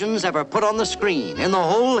characterizations ever put on the screen in the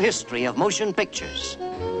whole history of motion pictures.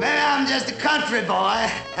 Maybe I'm just a country boy.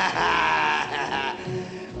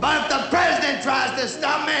 But if the president tries to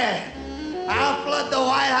stop me, I'll flood the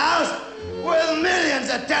White House with millions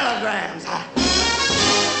of telegrams.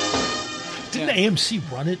 Didn't AMC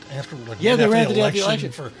run it after? They ran the the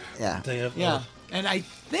day of the election. And I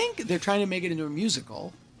think they're trying to make it into a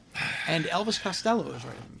musical, and Elvis Costello is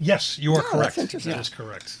writing. Yes, you are correct. That is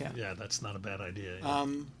correct. Yeah, that's not a bad idea.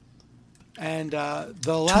 And the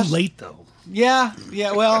last too late though. Yeah.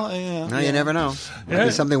 Well, no, you never know. There'll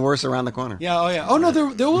be something worse around the corner. Yeah. Oh yeah. Oh no,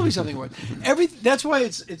 there will be something worse. That's why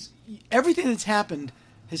it's everything that's happened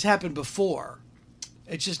has happened before.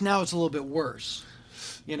 It's just now it's a little bit worse.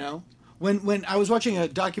 When I was watching a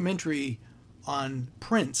documentary on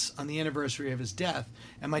Prince on the anniversary of his death,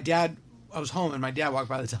 and I was home, and my dad walked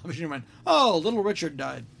by the television and went, "Oh, little Richard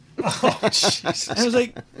died." Oh, Jesus. And I was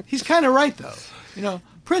like, he's kind of right though.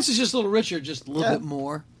 Prince is just little Richard, just a little bit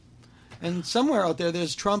more. And somewhere out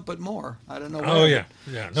there's Trump, but more. I don't know where. Oh, yeah.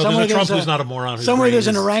 No, there's a Trump who's not a moron. Somewhere there's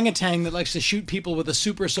an orangutan that likes to shoot people with a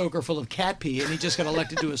super soaker full of cat pee, and he just got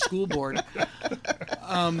elected to a school board.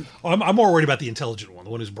 I'm more worried about the intelligent one,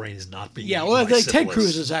 the one whose brain is not being. Yeah, well, Ted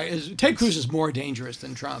Cruz is more dangerous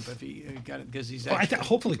than Trump if he got it because he's.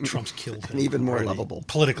 Hopefully, Trump's killed him. And even more lovable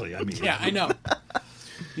politically. I mean, yeah, I know.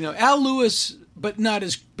 Al Lewis, but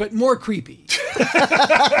more creepy.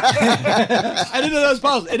 I didn't know that was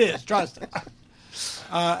possible. It is. Trust me.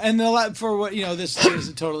 And for what this is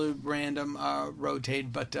a totally random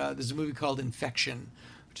rotate, but there's a movie called Infection,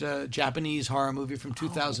 which is a Japanese horror movie from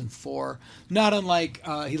 2004. Not unlike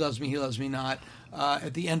He Loves Me, He Loves Me Not.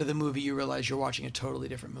 At the end of the movie, you realize you're watching a totally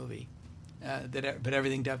different movie. But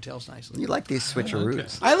everything dovetails nicely. You like these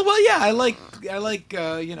switcheroos? Okay. I like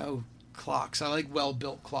clocks. I like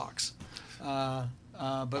well-built clocks.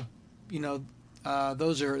 But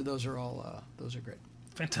those are all great.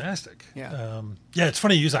 Fantastic. Yeah. It's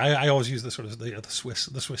funny you use. I always use the sort of the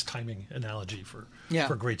Swiss timing analogy for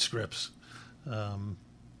great scripts. I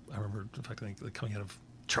remember, in fact, I think coming out of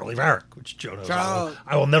Charlie Varick, which Joe knows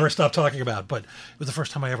I will never stop talking about. But it was the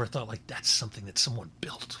first time I ever thought that's something that someone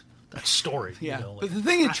built. That story. Yeah. But the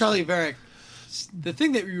thing in Charlie Varick, the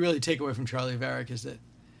thing that you really take away from Charlie Varick is that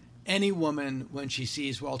any woman, when she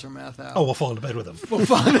sees Walter Matthau... will fall into bed with him.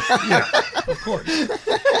 Yeah, of course.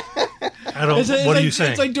 What are you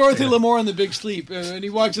saying? It's like Dorothy Lamour in The Big Sleep. And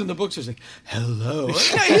he walks in the bookstore, he's like, hello.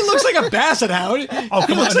 He looks like a basset hound. Oh,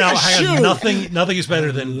 come on. Now, nothing is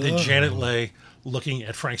better than Janet Leigh looking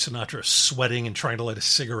at Frank Sinatra sweating and trying to light a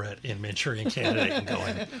cigarette in Manchurian Candidate and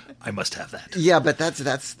going, I must have that. Yeah, but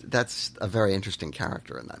that's a very interesting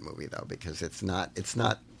character in that movie, though, because it's not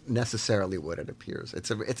necessarily what it appears. It's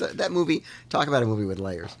that movie. Talk about a movie with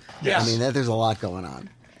layers. Yes. I mean, there's a lot going on.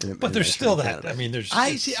 But there's still that. I mean, there's.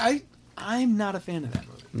 I'm not a fan of that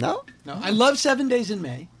movie. No. I love 7 Days in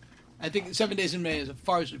May. I think 7 Days in May is a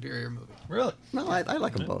far superior movie. Really? No, I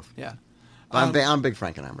like them both. Yeah. I'm a big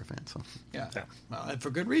Frankenheimer fan. So. Yeah. Well, and for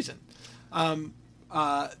good reason. You're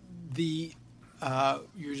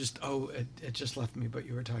just it just left me. But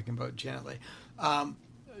you were talking about Janet Leigh.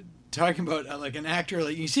 Talking about an actor,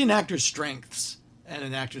 you see an actor's strengths and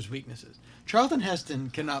an actor's weaknesses. Charlton Heston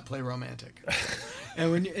cannot play romantic.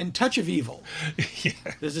 And in Touch of Evil,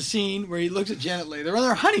 there's a scene where he looks at Janet Leigh. They're on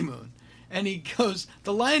their honeymoon, and he goes.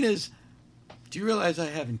 The line is, "Do you realize I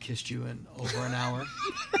haven't kissed you in over an hour?"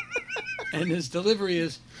 And his delivery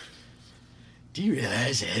is, "Do you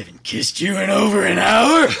realize I haven't kissed you in over an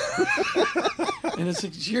hour?" And it's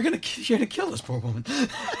like, you're gonna kill this poor woman.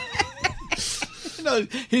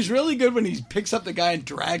 He's really good when he picks up the guy and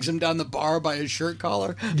drags him down the bar by his shirt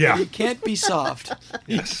collar. Yeah, he can't be soft.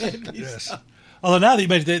 Yes. Although now that you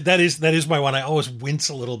mentioned that is my one. I always wince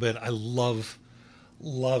a little bit. I love.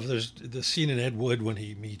 There's the scene in Ed Wood when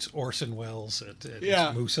he meets Orson Welles at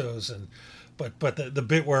Musso's, and But the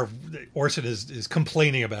bit where Orson is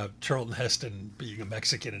complaining about Charlton Heston being a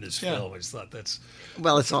Mexican in his film, I just thought that's...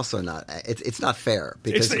 Well, it's also not... It's not fair,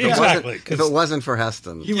 because if it wasn't for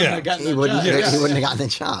Heston, he wouldn't have gotten he wouldn't have gotten the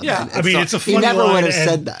job. Yeah. I mean, it's a funny line. He never would have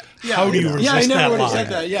said that. How do you resist that line? Said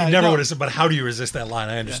that. Yeah, he never would have said, but how do you resist that line?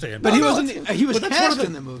 I understand. But he was cast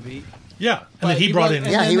in the movie. Yeah, and then he brought in...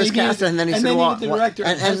 Yeah, he was cast, and then he said, well... The director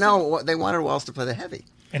no, they wanted Wells to play the heavy.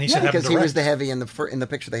 And he said, because he was the heavy in the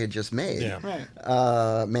picture they had just made,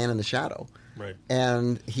 Man in the Shadow. Right.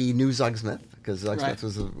 And he knew Zug Smith, because Zug Smith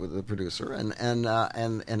was the producer, and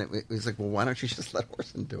it was like, well, why don't you just let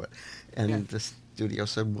Orson do it? And the studio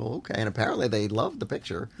said, well, okay. And apparently they loved the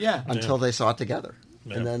picture until they saw it together,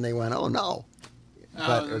 and then they went, oh no.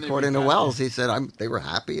 But according to Wells, he said they were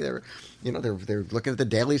happy. They were, they're looking at the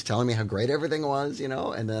dailies, telling me how great everything was,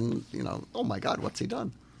 and then oh my God, what's he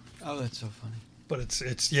done? Oh, that's so funny. But it's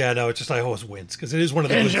just I always wince because it is one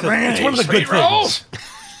of the it's one of the good things.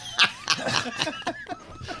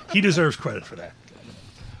 He deserves credit for that.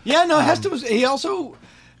 Yeah, no, Heston was. He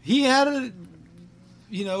had a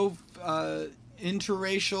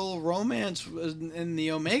interracial romance in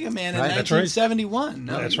the Omega Man in 1971.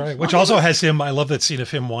 No, that's right. Which also has him. I love that scene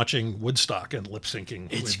of him watching Woodstock and lip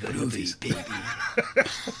syncing. It's groovy, baby.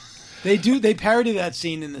 They parody that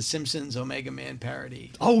scene in the Simpsons Omega Man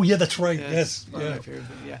parody. Oh yeah, that's right. Yes, my favorite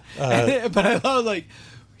thing. Yeah, but I love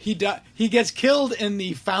he gets killed in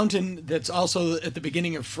the fountain that's also at the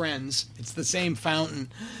beginning of Friends. It's the same fountain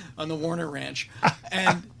on the Warner Ranch,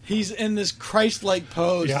 and he's in this Christ-like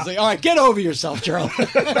pose. Yeah. He's like, "All right, get over yourself, Charles."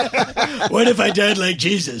 What if I died like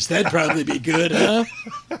Jesus? That'd probably be good, huh?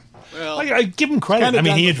 Well, I give him credit. I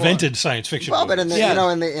mean, he invented science fiction. Well, but in the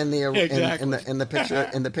in the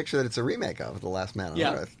picture that it's a remake of, The Last Man on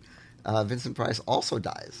Earth, Vincent Price also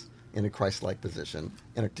dies in a Christ-like position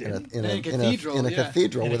in a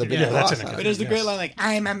cathedral with a big cross on it. But there's the great line like,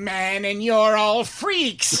 "I'm a man and you're all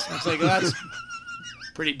freaks." It's like, that's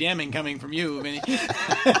pretty damning coming from you, Vinny.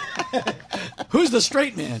 Who's the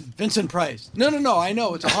straight man? Vincent Price. No, I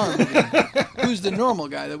know it's a horror movie. Who's the normal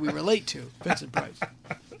guy that we relate to? Vincent Price.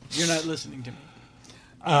 You're not listening to me.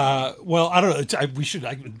 Well, I don't know. We should.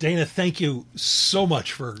 Dana, thank you so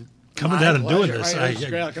much for coming down and doing this.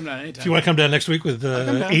 I'll come down anytime. If you want to come down next week with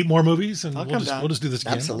 8 more movies, and we'll just do this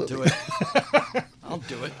again. Absolutely. I'll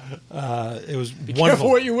do it. It was Be wonderful. Careful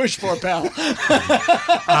what you wish for, pal.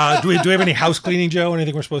 Do we have any house cleaning, Joe?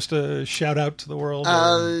 Anything we're supposed to shout out to the world?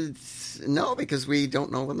 No, because we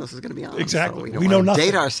don't know when this is going to be on. Exactly. So we know nothing.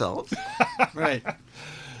 Date ourselves. Right.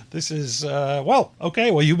 This is,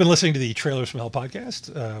 okay. Well, you've been listening to the Trailers from Hell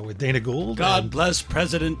podcast with Dana Gould. God bless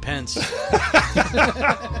President Pence.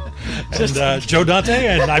 And Joe Dante,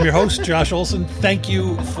 and I'm your host, Josh Olson. Thank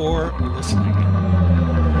you for listening.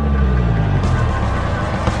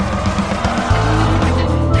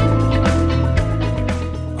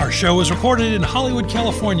 Our show is recorded in Hollywood,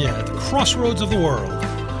 California, at the crossroads of the world.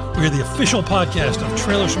 We're the official podcast of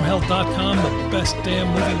TrailersFromHell.com, the best damn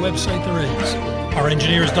movie website there is. Our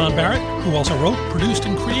engineer is Don Barrett, who also wrote, produced,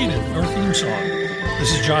 and created our theme song.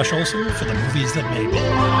 This is Josh Olson for the Movies That Made Me.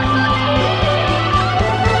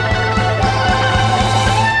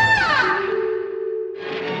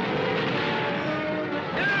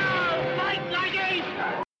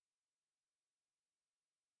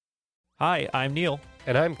 Hi, I'm Neil.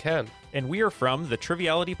 And I'm Ken. And we are from the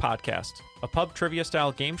Triviality Podcast, a pub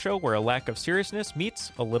trivia-style game show where a lack of seriousness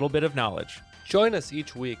meets a little bit of knowledge. Join us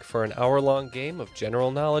each week for an hour-long game of general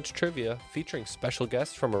knowledge trivia featuring special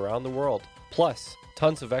guests from around the world, plus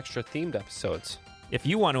tons of extra themed episodes. If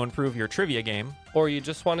you want to improve your trivia game, or you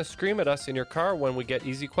just want to scream at us in your car when we get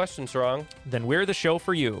easy questions wrong, then we're the show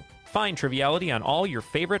for you. Find Triviality on all your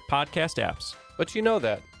favorite podcast apps. But you know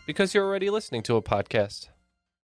that, because you're already listening to a podcast.